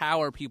 like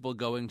how are people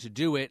going to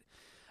do it?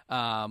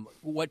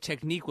 What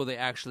technique will they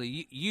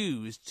actually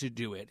use to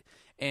do it?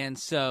 And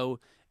so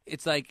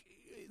it's like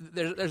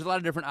there's a lot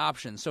of different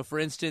options. So, for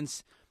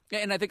instance,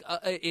 and I think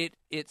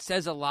it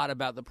says a lot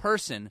about the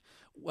person,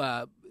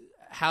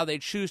 how they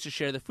choose to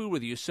share the food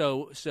with you.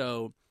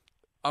 So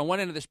on one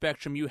end of the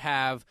spectrum, you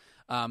have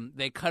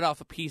they cut off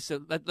a piece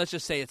of, let's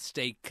just say it's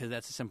steak because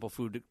that's a simple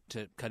food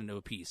to cut into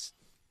a piece.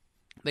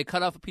 They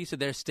cut off a piece of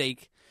their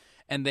steak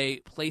and they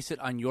place it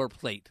on your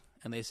plate.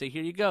 And they say,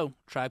 here you go,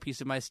 try a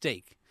piece of my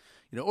steak.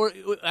 Or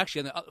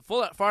actually, on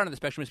the far end of the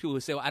spectrum is people who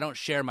say, well, I don't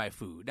share my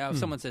food. Now, if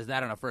someone says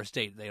that on a first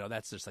date,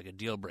 that's just like a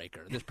deal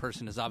breaker. This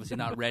person is obviously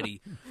not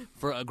ready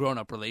for a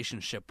grown-up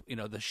relationship,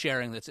 the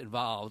sharing that's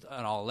involved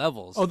on all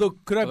levels. Although,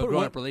 could I put a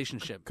grown-up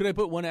relationship. Could I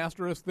put one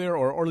asterisk there,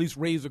 or at least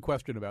raise a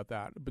question about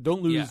that? But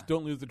don't lose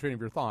the train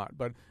of your thought.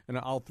 And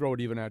I'll throw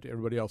it even out to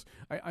everybody else.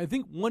 I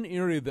think one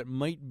area that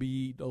might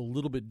be a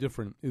little bit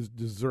different is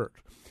dessert.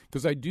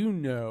 Because I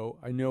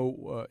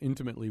know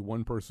intimately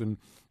one person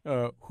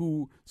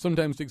who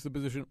sometimes takes the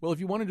position, well, if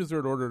you want a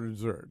dessert, order a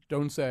dessert.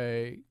 Don't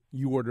say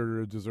you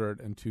ordered a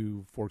dessert and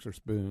 2 forks or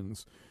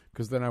spoons,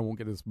 because then I won't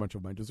get as much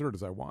of my dessert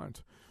as I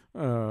want.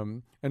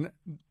 And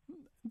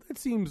that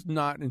seems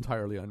not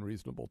entirely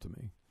unreasonable to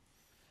me.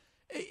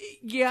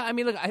 Yeah, I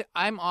mean, look,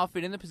 I'm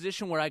often in the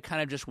position where I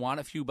kind of just want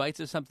a few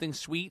bites of something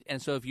sweet,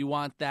 and so if you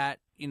want that,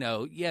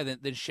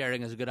 then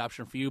sharing is a good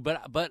option for you.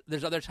 But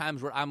there's other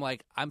times where I'm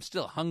like, I'm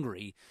still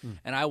hungry,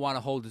 and I want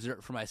a whole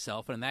dessert for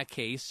myself, and in that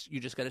case,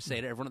 you just got to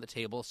say to everyone at the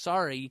table,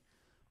 sorry,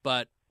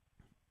 but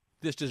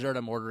this dessert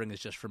I'm ordering is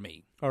just for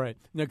me. All right.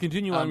 Now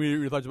continue on with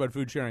your thoughts about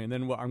food sharing, and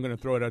then I'm going to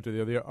throw it out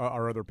to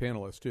our other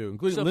panelists, too,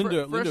 including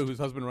Linda, whose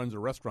husband runs a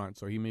restaurant,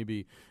 so he may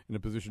be in a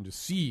position to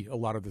see a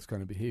lot of this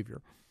kind of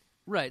behavior.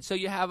 Right. So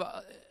you have,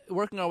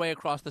 working our way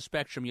across the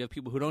spectrum, you have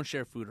people who don't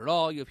share food at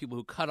all. You have people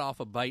who cut off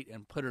a bite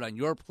and put it on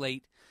your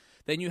plate.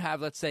 Then you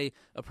have, let's say,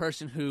 a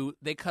person who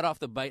they cut off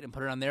the bite and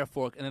put it on their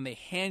fork, and then they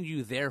hand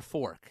you their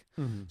fork.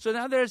 Mm-hmm. So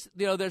now there's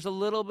a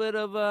little bit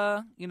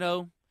of,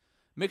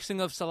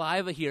 mixing of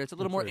saliva here. It's a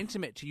little more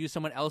intimate to use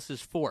someone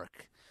else's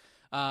fork.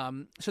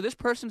 So this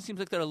person seems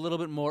like they're a little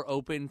bit more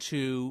open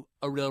to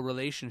a real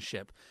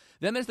relationship.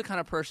 Then there's the kind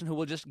of person who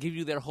will just give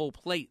you their whole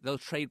plate. They'll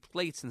trade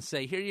plates and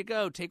say, here you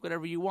go, take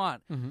whatever you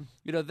want.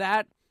 Mm-hmm.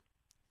 That,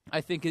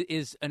 I think,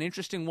 is an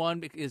interesting one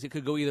because it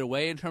could go either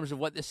way in terms of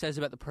what this says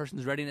about the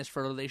person's readiness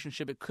for a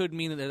relationship. It could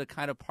mean that they're the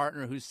kind of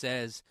partner who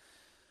says,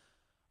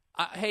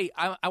 hey,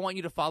 I want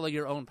you to follow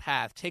your own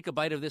path. Take a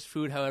bite of this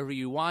food however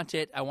you want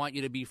it. I want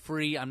you to be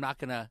free. I'm not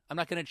gonna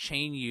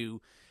chain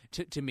you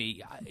to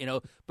me,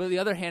 But on the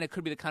other hand, it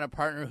could be the kind of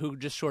partner who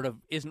just sort of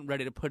isn't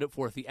ready to put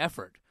forth the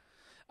effort.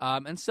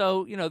 And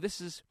so,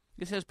 this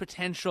has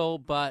potential,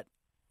 but,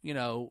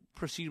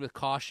 proceed with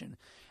caution.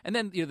 And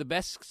then, the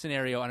best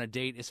scenario on a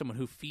date is someone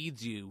who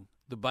feeds you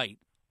the bite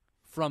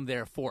from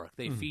their fork.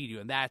 They feed you,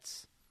 and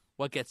that's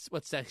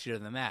what's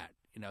sexier than that,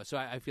 So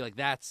I feel like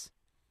that's,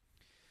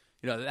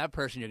 that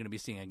person you're going to be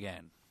seeing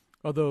again.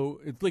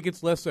 Although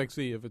it's less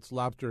sexy if it's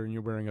lobster and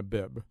you're wearing a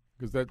bib,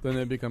 because then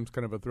it becomes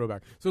kind of a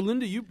throwback. So,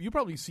 Linda, you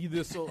probably see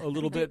this a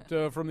little bit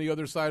from the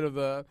other side of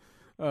the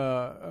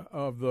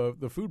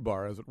food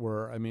bar, as it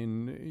were. I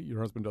mean, your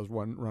husband does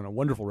run a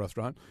wonderful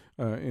restaurant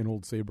in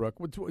Old Saybrook.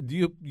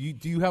 Do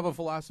you have a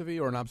philosophy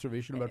or an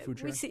observation about food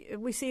sharing?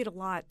 We see it a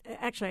lot.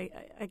 Actually,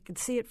 I could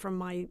see it from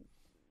my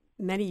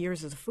many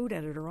years as a food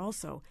editor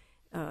also.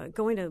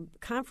 Going to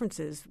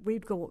conferences, a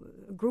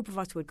group of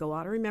us would go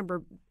out. I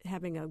remember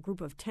having a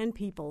group of 10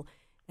 people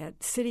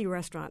at City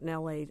Restaurant in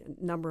L.A.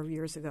 a number of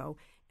years ago,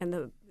 and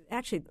the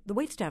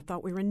waitstaff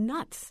thought we were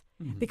nuts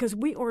because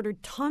we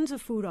ordered tons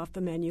of food off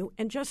the menu,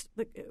 and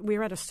we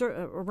were at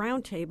a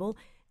round table,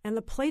 and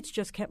the plates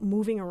just kept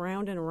moving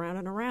around and around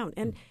and around.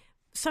 And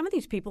some of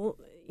these people,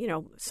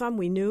 some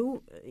we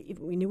knew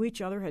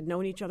each other, had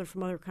known each other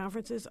from other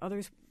conferences.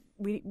 Others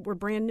we were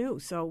brand new,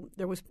 so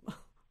there was a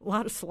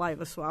lot of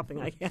saliva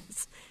swapping, I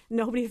guess.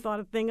 Nobody thought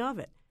a thing of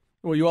it.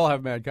 Well, you all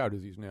have mad cow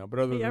disease now, but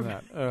other than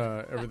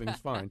that, everything's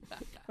fine.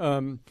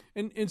 And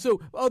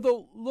so,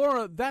 although,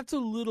 Laura, that's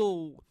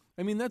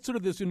that's sort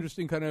of this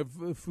interesting kind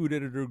of food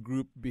editor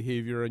group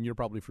behavior, and you're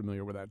probably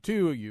familiar with that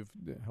too. You've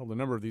held a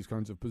number of these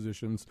kinds of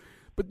positions.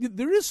 But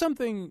there is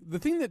the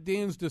thing that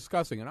Dan's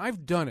discussing, and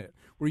I've done it,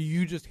 where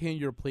you just hand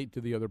your plate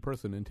to the other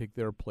person and take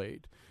their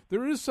plate.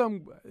 There is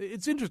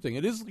it's interesting.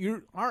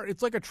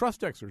 It's like a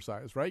trust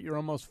exercise, right? You're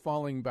almost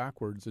falling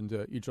backwards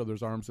into each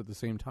other's arms at the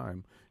same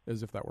time,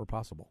 as if that were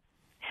possible.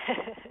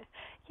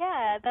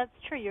 Yeah, that's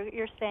true.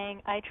 You're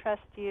saying, I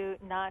trust you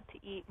not to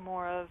eat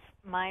more of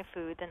my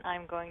food than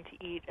I'm going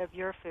to eat of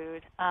your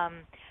food.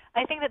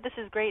 I think that this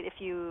is great if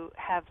you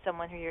have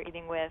someone who you're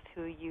eating with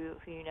who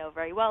you know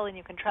very well and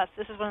you can trust.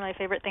 This is one of my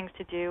favorite things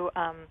to do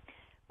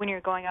when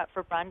you're going out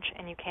for brunch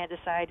and you can't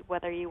decide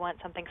whether you want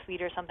something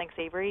sweet or something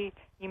savory.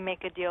 You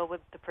make a deal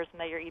with the person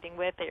that you're eating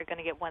with that you're going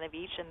to get one of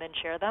each and then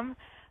share them.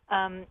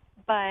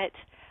 But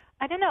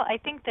I don't know. I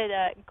think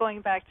that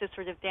going back to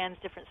sort of Dan's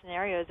different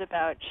scenarios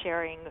about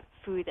sharing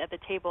food at the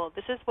table,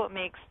 this is what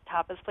makes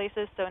tapas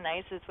places so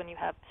nice is when you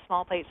have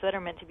small plates that are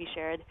meant to be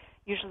shared.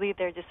 Usually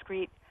they're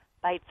discrete,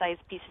 bite-sized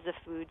pieces of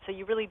food, so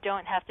you really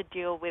don't have to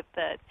deal with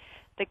the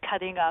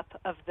cutting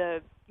up of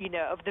the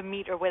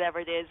meat or whatever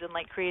it is and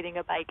like creating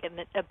a bite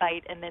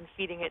and then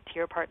feeding it to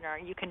your partner.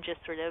 You can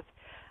just sort of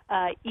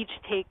each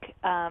take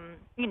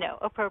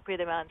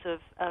appropriate amounts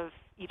of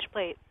each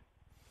plate.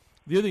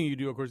 The other thing you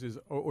do, of course, is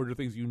order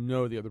things you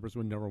know the other person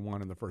would never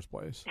want in the first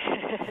place.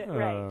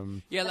 Right.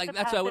 Yeah, like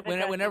that's why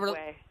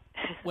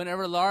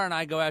whenever Laura and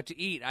I go out to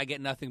eat, I get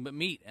nothing but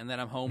meat, and then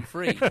I'm home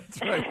free. That's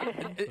right.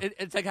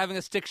 It's like having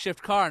a stick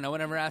shift car. No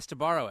one ever asked to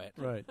borrow it.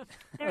 Right.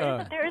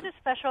 There is a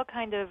special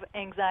kind of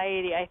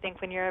anxiety, I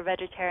think, when you're a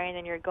vegetarian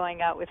and you're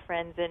going out with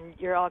friends and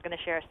you're all going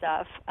to share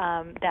stuff.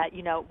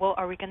 Well,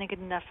 are we going to get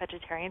enough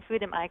vegetarian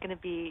food? Am I going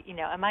to be,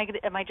 am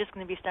I just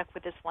going to be stuck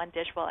with this one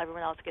dish while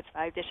everyone else gets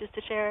 5 dishes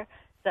to share?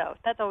 So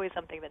that's always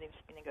something that needs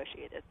to be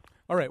negotiated.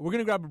 All right, we're going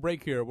to grab a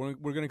break here. We're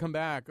going to come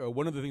back.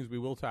 One of the things we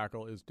will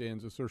tackle is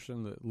Dan's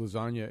assertion that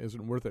lasagna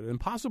isn't worth it. And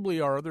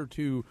possibly our other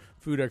two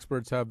food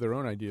experts have their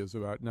own ideas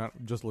about not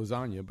just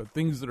lasagna, but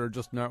things that are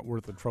just not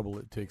worth the trouble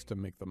it takes to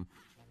make them.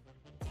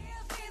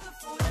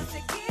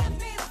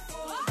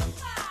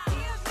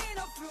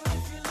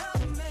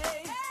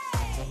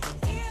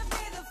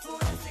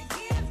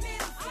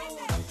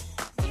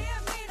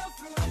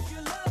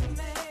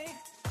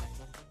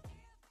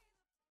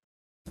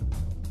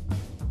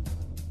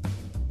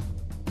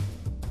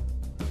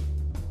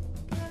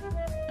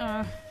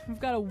 I've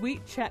got a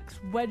wheat check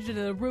wedged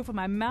into the roof of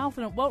my mouth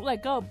and it won't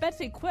let go.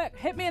 Betsy, quick,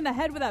 hit me in the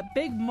head with that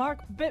big Mark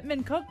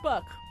Bittman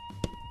cookbook.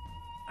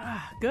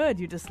 Good,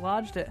 you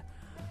dislodged it.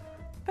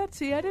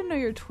 Betsy, I didn't know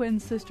your twin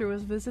sister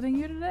was visiting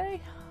you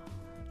today.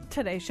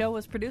 Today's show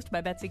was produced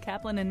by Betsy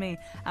Kaplan and me.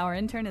 Our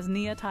intern is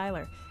Nia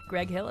Tyler.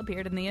 Greg Hill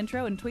appeared in the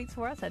intro and tweets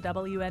for us at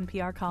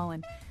WNPR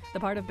Colin. The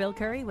part of Bill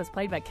Curry was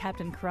played by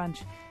Captain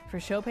Crunch. For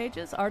show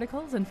pages,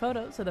 articles, and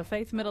photos of the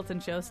Faith Middleton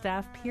Show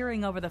staff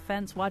peering over the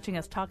fence watching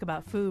us talk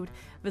about food,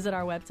 visit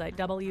our website,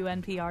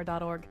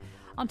 WNPR.org.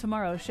 On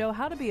tomorrow's show,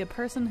 how to be a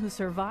person who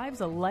survives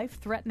a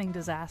life-threatening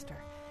disaster.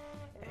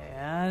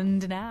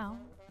 And now,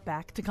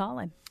 back to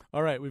Colin.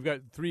 All right, we've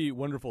got 3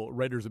 wonderful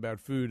writers about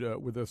food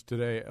with us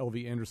today.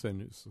 L.V. Anderson,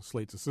 who's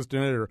Slate's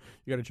assistant editor.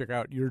 You got to check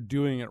out You're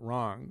Doing It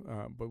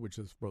Wrong, which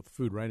is both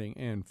food writing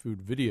and food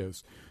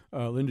videos.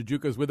 Linda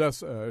Juka is with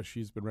us.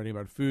 She's been writing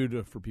about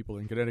food for people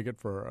in Connecticut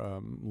for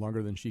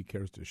longer than she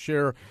cares to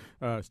share.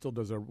 Still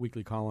does a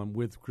weekly column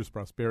with Chris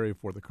Prosperi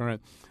for The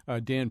Current.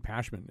 Dan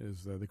Pashman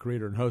is the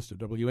creator and host of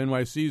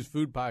WNYC's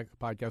food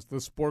podcast, The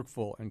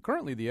Sporkful, and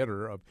currently the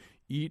editor of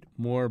Eat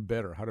More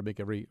Better, How to Make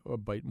Every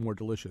Bite More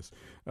Delicious.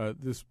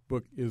 This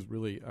book is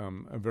really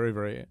a very,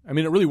 very, it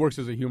really works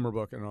as a humor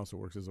book and it also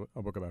works as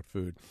a book about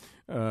food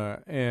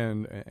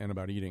and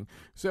about eating.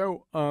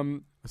 So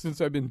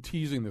since I've been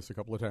teasing this a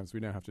couple of times, we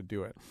now have to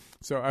do it.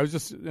 So I was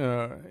just,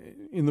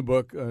 in the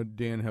book,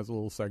 Dan has a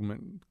little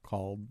segment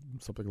called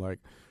something like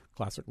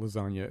Classic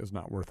Lasagna is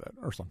Not Worth It,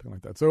 or something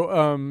like that. So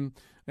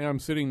and I'm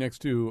sitting next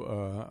to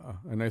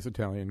a nice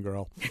Italian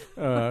girl.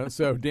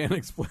 So Dan,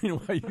 explain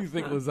why you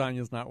think lasagna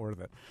is not worth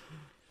it.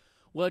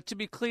 Well, to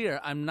be clear,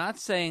 I'm not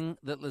saying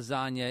that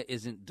lasagna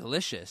isn't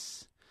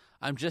delicious.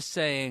 I'm just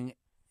saying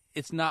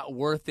it's not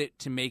worth it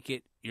to make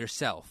it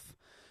yourself.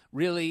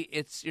 Really,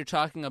 you're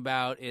talking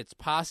about it's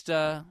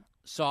pasta,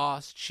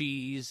 sauce,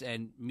 cheese,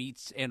 and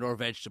meats and or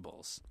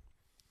vegetables,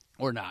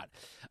 or not.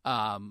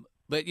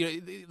 But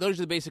those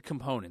are the basic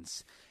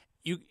components.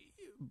 You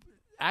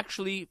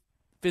actually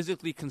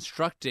physically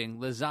constructing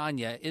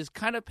lasagna is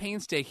kind of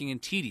painstaking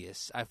and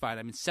tedious, I find.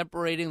 I mean,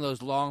 separating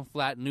those long,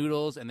 flat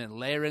noodles and then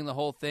layering the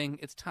whole thing,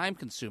 it's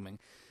time-consuming.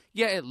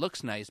 Yeah, it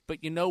looks nice,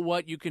 but you know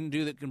what you can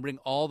do that can bring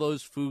all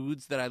those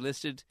foods that I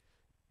listed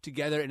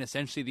together in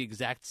essentially the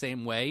exact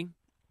same way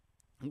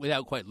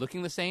without quite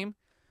looking the same?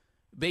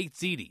 Baked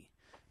ziti.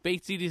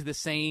 Baked ziti is the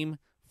same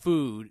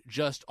food,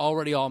 just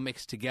already all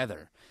mixed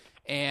together.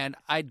 And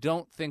I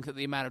don't think that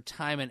the amount of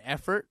time and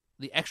effort,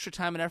 the extra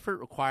time and effort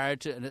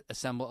required to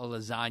assemble a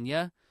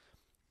lasagna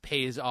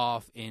pays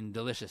off in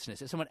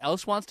deliciousness. If someone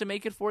else wants to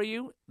make it for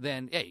you,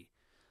 then, hey,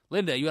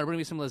 Linda, you want to bring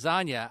me some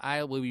lasagna?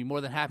 I will be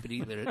more than happy to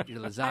eat your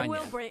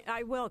lasagna.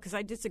 I will, because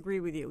I disagree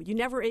with you. You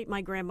never ate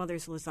my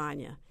grandmother's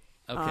lasagna.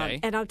 Okay.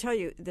 And I'll tell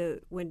you,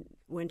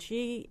 when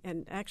she,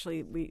 and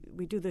actually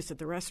we do this at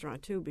the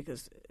restaurant too,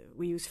 because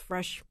we use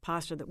fresh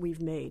pasta that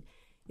we've made.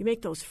 You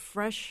make those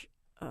fresh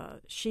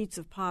sheets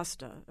of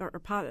pasta,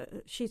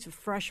 sheets of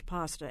fresh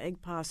pasta,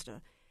 egg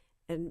pasta,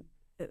 and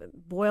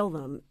boil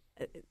them.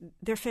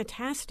 They're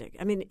fantastic.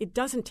 I mean, it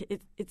doesn't.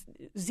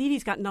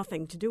 Ziti's got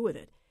nothing to do with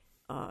it.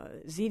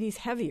 Ziti's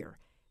heavier.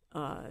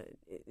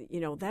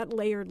 That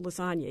layered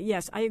lasagna.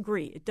 Yes, I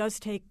agree. It does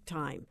take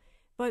time,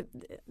 but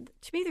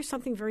to me, there's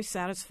something very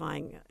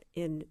satisfying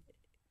in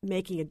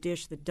making a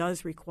dish that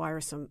does require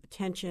some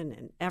attention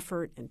and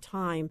effort and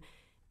time.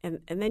 and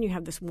then you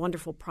have this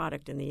wonderful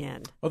product in the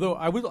end. Although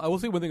I will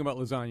say one thing about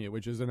lasagna,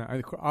 which is, and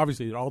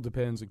obviously it all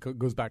depends. It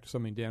goes back to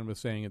something Dan was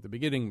saying at the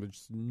beginning, which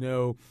is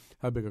know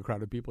how big a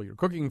crowd of people you're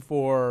cooking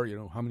for. You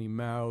know how many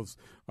mouths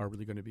are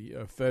really going to be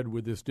fed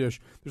with this dish.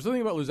 There's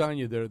something about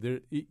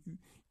lasagna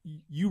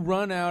you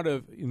run out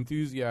of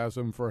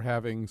enthusiasm for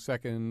having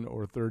second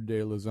or third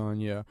day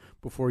lasagna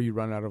before you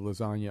run out of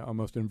lasagna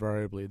almost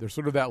invariably. There's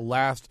sort of that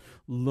last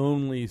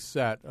lonely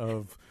set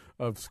of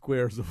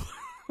squares of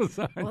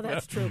lasagna. Well,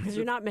 that's true, because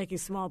you're not making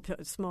small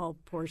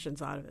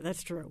portions out of it.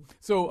 That's true.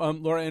 So,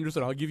 Laura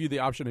Anderson, I'll give you the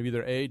option of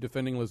either A,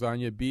 defending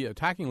lasagna, B,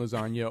 attacking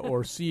lasagna,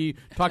 or C,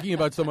 talking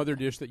about some other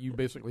dish that you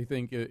basically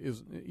think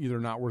is either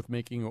not worth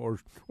making or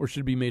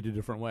should be made a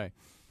different way.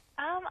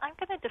 I'm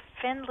going to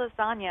defend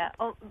lasagna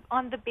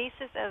on the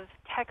basis of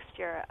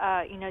texture.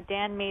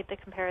 Dan made the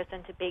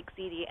comparison to baked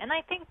ziti, and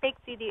I think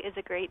baked ziti is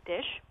a great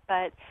dish,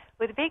 but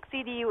with baked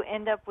ziti you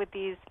end up with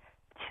these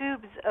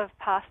tubes of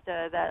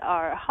pasta that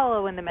are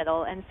hollow in the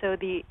middle, and so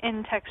the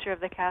end texture of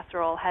the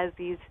casserole has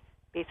these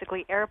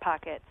basically air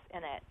pockets in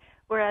it.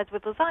 Whereas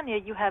with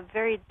lasagna, you have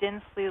very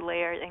densely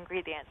layered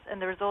ingredients,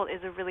 and the result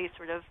is a really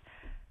sort of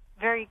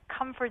very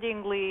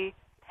comfortingly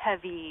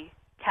heavy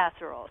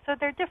casserole. So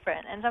they're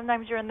different, and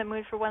sometimes you're in the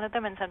mood for one of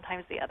them and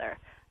sometimes the other.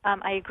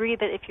 I agree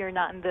that if you're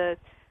not in the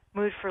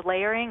mood for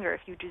layering or if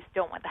you just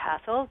don't want the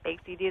hassle,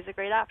 baked ziti is a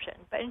great option.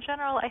 But in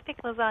general, I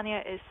think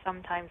lasagna is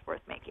sometimes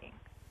worth making.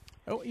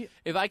 Oh, yeah.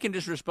 If I can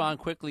just respond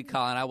quickly,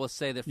 Colin, I will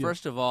say that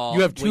first of all,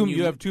 you have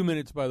 2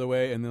 minutes, by the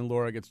way, and then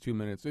Laura gets 2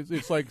 minutes.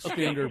 It's like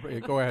standard.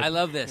 Go ahead. I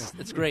love this.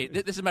 It's great.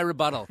 This is my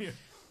rebuttal.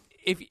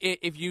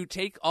 If you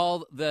take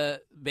all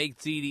the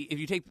baked ziti, if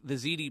you take the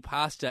ziti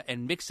pasta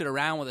and mix it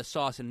around with a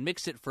sauce and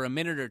mix it for a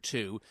minute or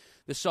two,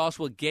 the sauce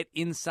will get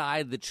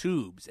inside the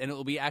tubes, and it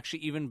will be actually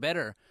even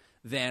better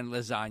than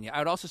lasagna. I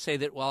would also say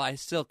that while I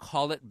still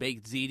call it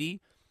baked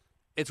ziti,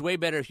 it's way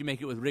better if you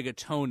make it with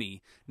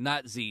rigatoni,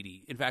 not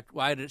ziti. In fact,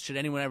 why should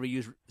anyone ever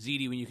use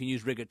ziti when you can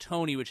use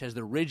rigatoni, which has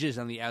the ridges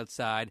on the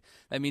outside?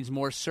 That means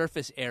more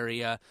surface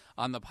area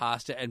on the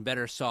pasta and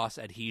better sauce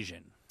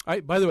adhesion.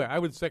 By the way, I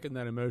would second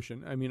that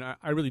emotion. I mean,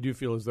 I really do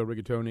feel as though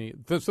rigatoni,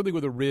 something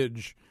with a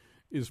ridge,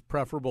 is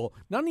preferable.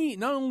 Not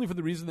only for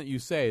the reason that you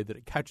say that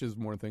it catches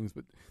more things,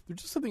 but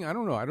there's just something I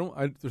don't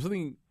know. There's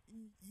something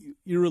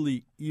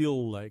eerily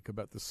eel-like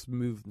about the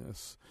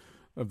smoothness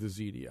of the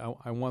ziti.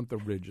 I want the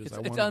ridges.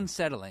 It's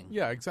unsettling.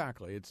 Yeah,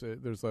 exactly.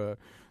 There's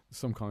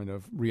some kind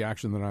of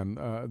reaction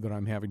that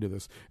I'm having to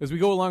this. As we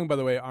go along, by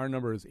the way, our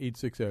number is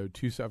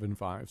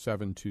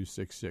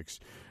 860-275-7266.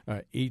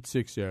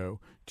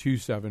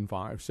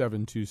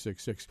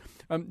 860-275-7266.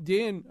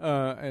 Dan,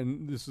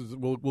 and this is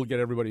we'll get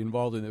everybody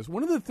involved in this.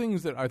 One of the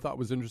things that I thought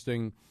was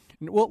interesting.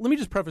 Well, let me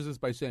just preface this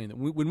by saying that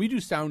when we do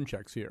sound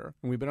checks here,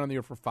 and we've been on the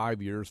air for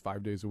 5 years,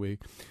 5 days a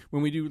week,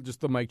 when we do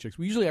just the mic checks,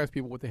 we usually ask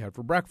people what they had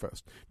for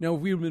breakfast. Now,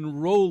 if we had been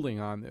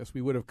rolling on this,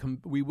 we would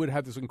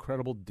have this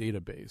incredible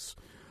database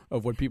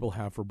of what people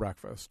have for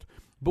breakfast.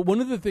 But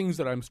one of the things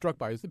that I'm struck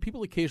by is that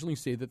people occasionally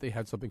say that they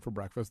had something for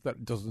breakfast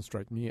that doesn't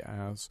strike me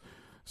as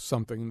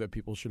something that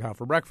people should have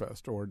for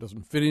breakfast, or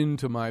doesn't fit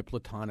into my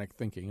platonic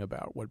thinking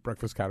about what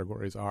breakfast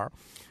categories are.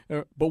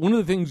 But one of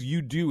the things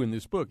you do in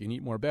this book, in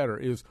Eat More Better,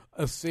 is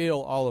assail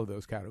all of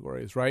those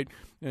categories, right?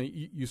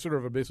 You sort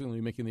of are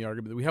basically making the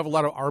argument that we have a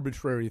lot of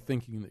arbitrary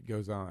thinking that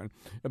goes on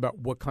about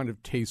what kind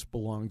of taste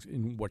belongs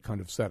in what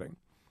kind of setting.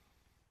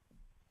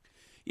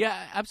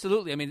 Yeah,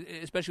 absolutely. I mean,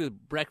 especially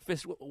with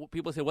breakfast,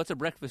 people say, what's a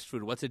breakfast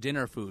food? What's a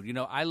dinner food? You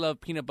know, I love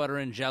peanut butter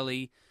and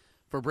jelly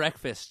for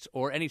breakfast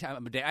or any time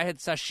of the day. I had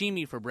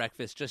sashimi for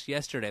breakfast just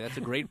yesterday. That's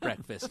a great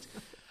breakfast.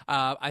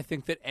 I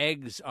think that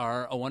eggs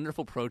are a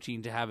wonderful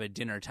protein to have at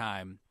dinner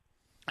time.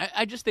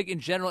 I just think in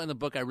general in the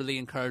book I really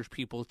encourage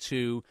people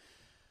to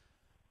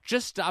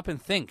just stop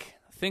and think.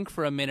 Think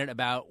for a minute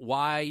about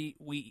why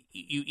you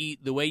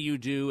eat the way you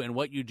do and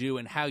what you do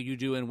and how you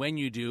do and when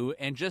you do,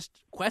 and just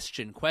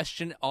question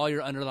all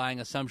your underlying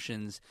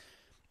assumptions.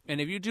 And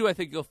if you do, I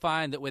think you'll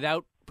find that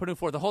without putting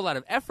forth a whole lot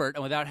of effort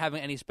and without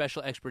having any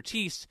special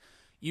expertise,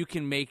 you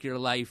can make your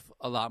life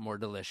a lot more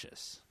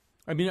delicious.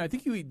 I mean, I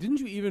think didn't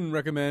you even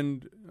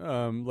recommend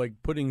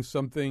like putting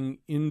something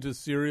into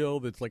cereal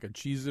that's like a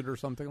Cheez-It or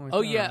something like that? Oh,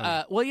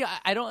 yeah.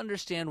 I don't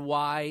understand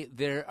why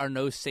there are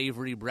no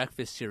savory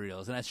breakfast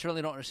cereals, and I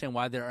certainly don't understand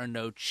why there are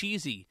no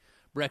cheesy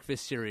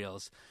breakfast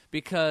cereals,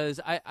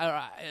 because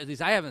at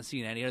least I haven't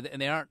seen any,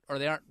 and they aren't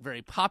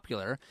very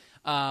popular.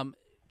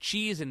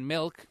 Cheese and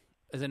milk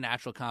is a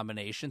natural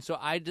combination, so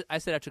I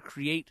set out to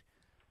create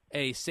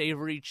a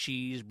savory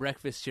cheese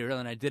breakfast cereal,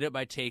 and I did it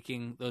by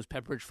taking those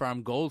Pepperidge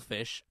Farm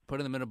goldfish,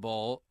 putting them in a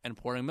bowl, and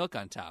pouring milk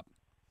on top.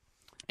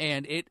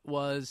 And it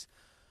was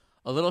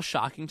a little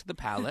shocking to the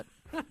palate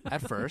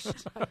at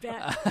first. I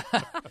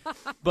bet.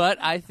 But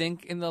I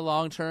think in the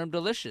long term,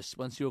 delicious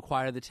once you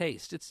acquire the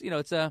taste. It's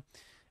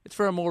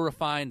for a more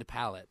refined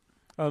palate.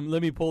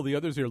 Let me pull the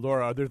others here,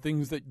 Laura. Are there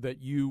things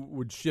that you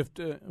would shift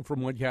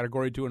from one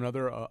category to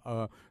another?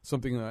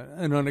 Something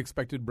an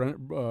unexpected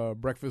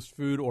breakfast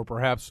food, or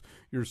perhaps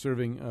you're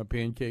serving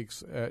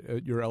pancakes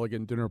at your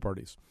elegant dinner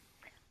parties?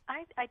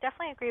 I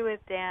definitely agree with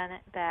Dan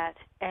that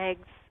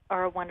eggs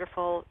are a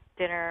wonderful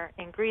dinner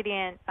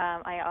ingredient.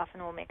 I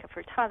often will make a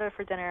frittata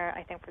for dinner.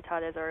 I think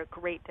frittatas are a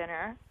great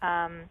dinner.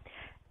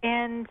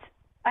 And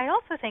I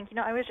also think,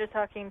 I was just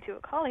talking to a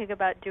colleague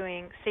about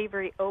doing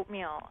savory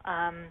oatmeal.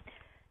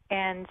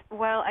 And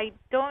while I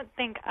don't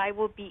think I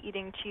will be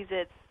eating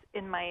Cheez-Its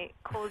in my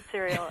cold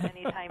cereal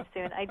anytime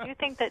soon, I do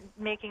think that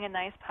making a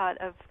nice pot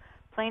of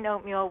plain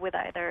oatmeal with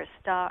either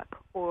stock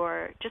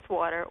or just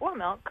water or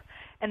milk,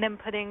 and then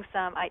putting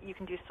some, you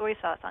can do soy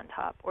sauce on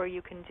top, or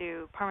you can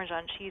do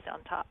Parmesan cheese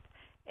on top,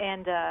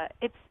 and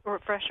or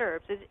fresh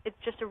herbs. It's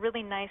just a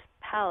really nice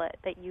palette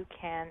that you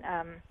can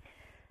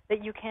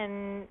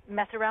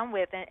mess around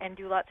with and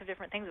do lots of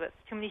different things with.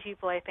 Too many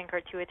people, I think, are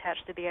too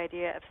attached to the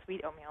idea of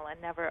sweet oatmeal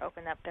and never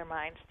open up their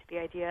minds to the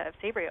idea of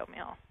savory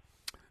oatmeal.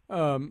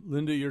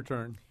 Linda, your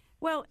turn.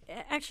 Well,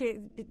 actually,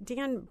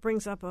 Dan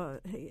brings up a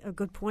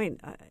good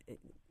point.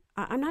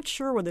 I'm not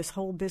sure where this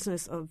whole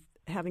business of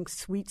having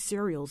sweet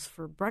cereals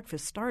for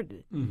breakfast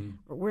started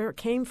or where it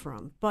came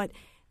from. But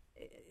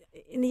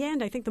in the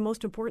end, I think the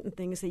most important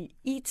thing is that you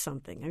eat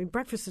something. I mean,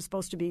 breakfast is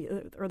supposed to be,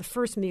 or the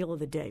first meal of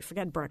the day.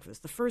 Forget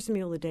breakfast. The first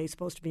meal of the day is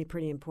supposed to be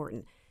pretty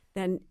important.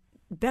 Then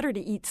better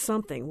to eat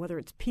something, whether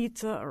it's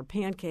pizza or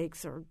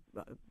pancakes or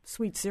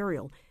sweet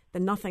cereal,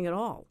 than nothing at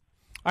all.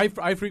 I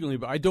frequently,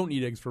 but I don't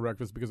eat eggs for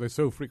breakfast because I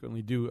so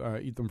frequently do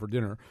eat them for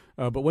dinner.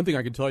 But one thing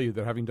I can tell you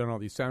that having done all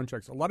these sound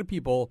checks, some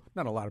people,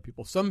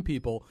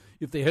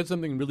 if they had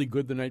something really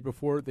good the night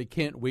before, they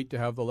can't wait to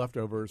have the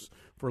leftovers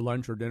for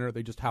lunch or dinner.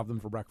 They just have them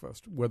for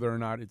breakfast, whether or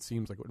not it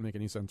seems like it would make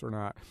any sense or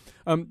not.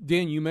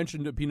 Dan, you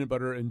mentioned peanut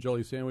butter and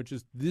jelly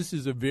sandwiches. This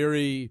is a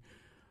very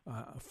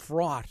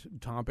fraught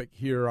topic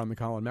here on the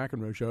Colin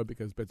McEnroe Show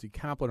because Betsy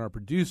Kaplan, our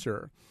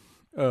producer,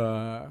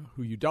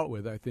 who you dealt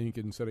with, I think,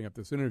 in setting up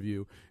this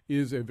interview,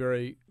 is a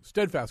very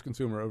steadfast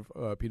consumer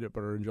of peanut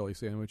butter and jelly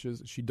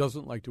sandwiches. She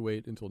doesn't like to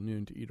wait until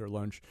noon to eat her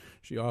lunch.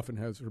 She often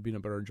has her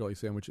peanut butter and jelly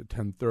sandwich at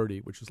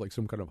 10:30, which is like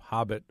some kind of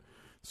Hobbit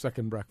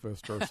second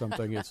breakfast or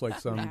something. It's like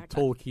some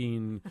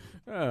Tolkien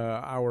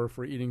hour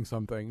for eating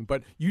something.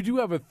 But you do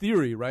have a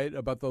theory, right,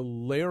 about the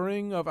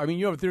layering of,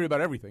 you have a theory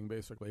about everything,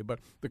 basically, but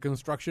the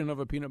construction of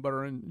a peanut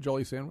butter and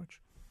jelly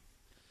sandwich?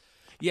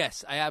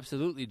 Yes, I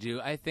absolutely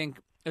do. I think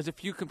there's a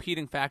few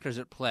competing factors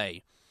at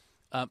play.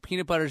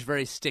 Peanut butter is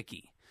very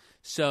sticky.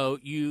 So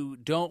when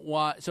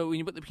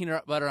you put the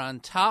peanut butter on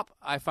top,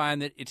 I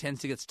find that it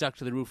tends to get stuck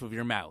to the roof of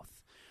your mouth.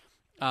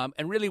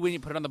 And really when you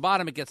put it on the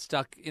bottom, it gets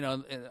stuck, in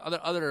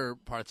other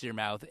parts of your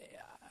mouth.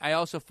 I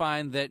also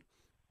find that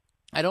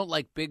I don't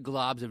like big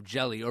globs of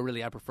jelly, or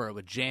really I prefer it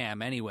with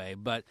jam anyway,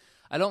 but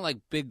I don't like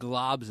big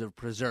globs of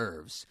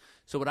preserves.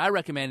 So what I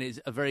recommend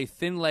is a very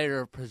thin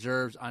layer of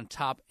preserves on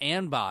top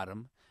and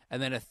bottom,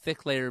 and then a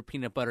thick layer of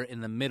peanut butter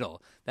in the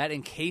middle. That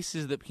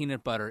encases the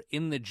peanut butter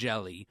in the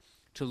jelly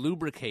to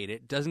lubricate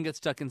it, doesn't get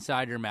stuck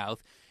inside your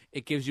mouth.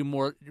 It gives you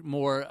more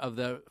of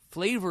the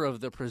flavor of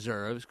the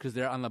preserves because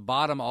they're on the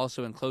bottom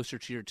also and closer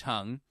to your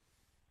tongue,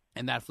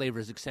 and that flavor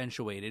is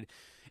accentuated.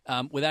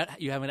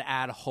 Without you having to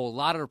add a whole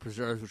lot of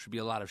preserves, which would be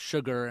a lot of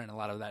sugar and a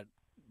lot of that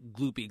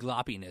gloopy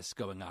gloppiness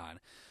going on.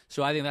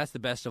 So I think that's the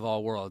best of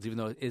all worlds, even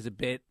though it is a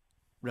bit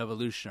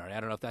revolutionary. I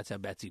don't know if that's how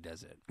Betsy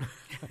does it.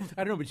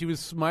 I don't know, but she was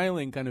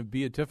smiling kind of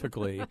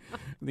beatifically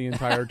the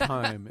entire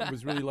time. It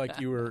was really like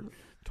you were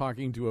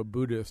talking to a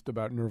Buddhist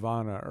about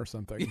nirvana or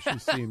something.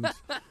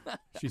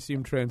 She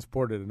seemed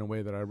transported in a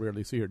way that I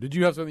rarely see her. Did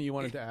you have something you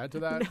wanted to add to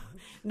that?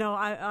 No,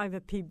 I'm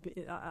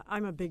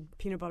a big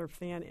peanut butter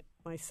fan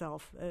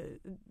myself.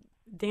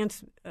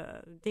 Dan's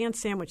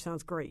sandwich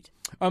sounds great.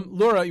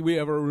 Laura, we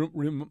have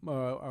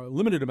a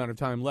limited amount of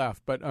time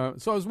left, but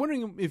so I was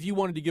wondering if you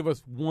wanted to give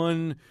us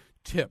one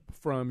tip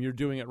from You're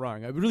Doing It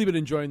Wrong. I've really been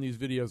enjoying these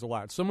videos a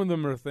lot. Some of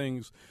them are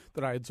things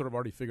that I had sort of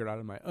already figured out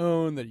on my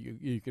own, that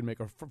you can make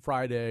a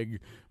fried egg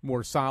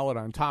more solid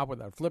on top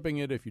without flipping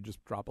it if you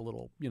just drop a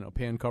little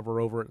pan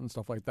cover over it and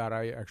stuff like that.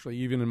 I actually,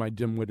 even in my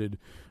dim-witted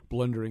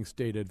blundering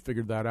state, had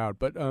figured that out.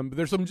 But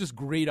there's some just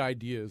great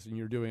ideas in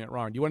You're Doing It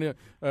Wrong. Do you want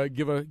to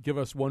give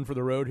us one for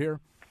the road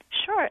here?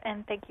 Sure,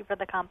 and thank you for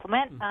the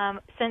compliment.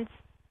 Since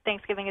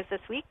Thanksgiving is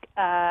this week,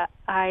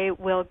 I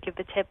will give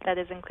the tip that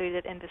is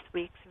included in this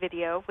week's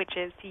video, which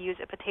is to use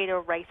a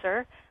potato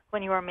ricer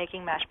when you are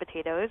making mashed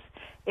potatoes.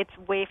 It's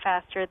way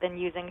faster than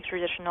using a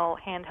traditional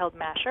handheld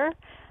masher.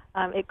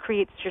 It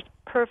creates just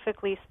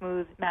perfectly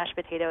smooth mashed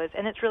potatoes,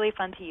 and it's really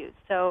fun to use.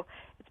 So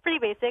it's pretty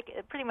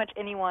basic. Pretty much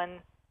anyone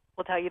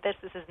will tell you this.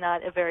 This is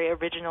not a very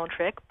original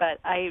trick, but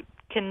I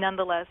can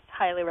nonetheless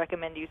highly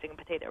recommend using a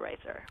potato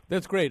ricer.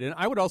 That's great. And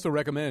I would also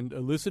recommend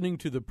listening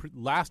to the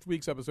last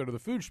week's episode of the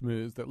Food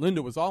Schmooze that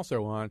Linda was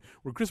also on,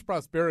 where Chris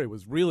Prosperi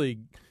was really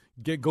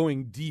get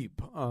going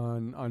deep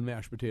on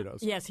mashed potatoes.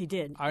 Yes, he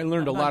did. I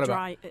learned a lot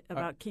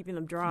about keeping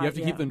them dry. You have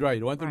to keep them dry. You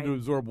don't want them to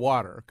absorb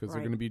water because they're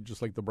Right. going to be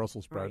just like the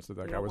Brussels sprouts Right.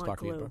 that You guy don't was want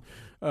talking glue.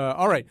 about.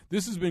 All right,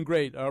 this has been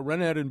great.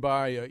 Run out and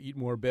buy Eat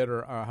More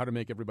Better, How to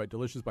Make Every Bite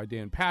Delicious by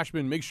Dan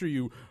Pashman. Make sure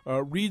you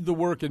read the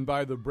work and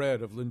buy the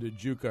bread of Linda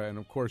Juka. And,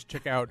 of course,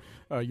 check out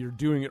You're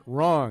Doing It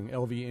Wrong,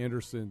 L.V.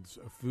 Anderson's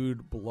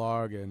food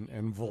blog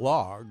and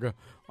vlog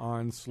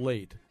on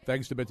Slate.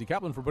 Thanks to Betsy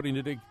Kaplan for putting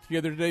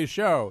together today's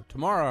show.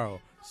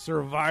 Tomorrow,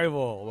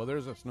 survival. Well,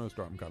 there's a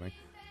snowstorm coming.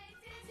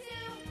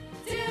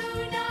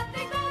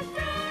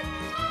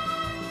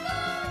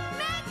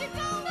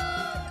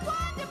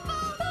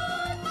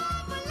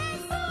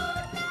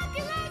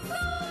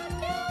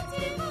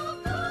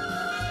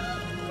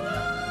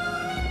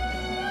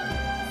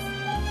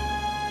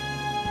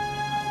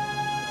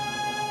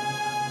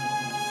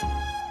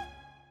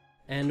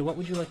 And what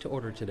would you like to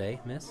order today,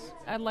 miss?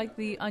 I'd like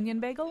the onion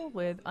bagel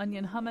with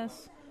onion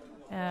hummus,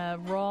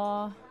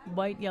 raw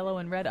white, yellow,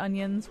 and red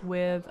onions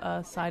with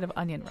a side of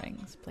onion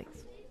rings,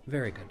 please.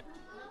 Very good.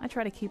 I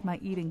try to keep my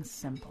eating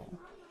simple.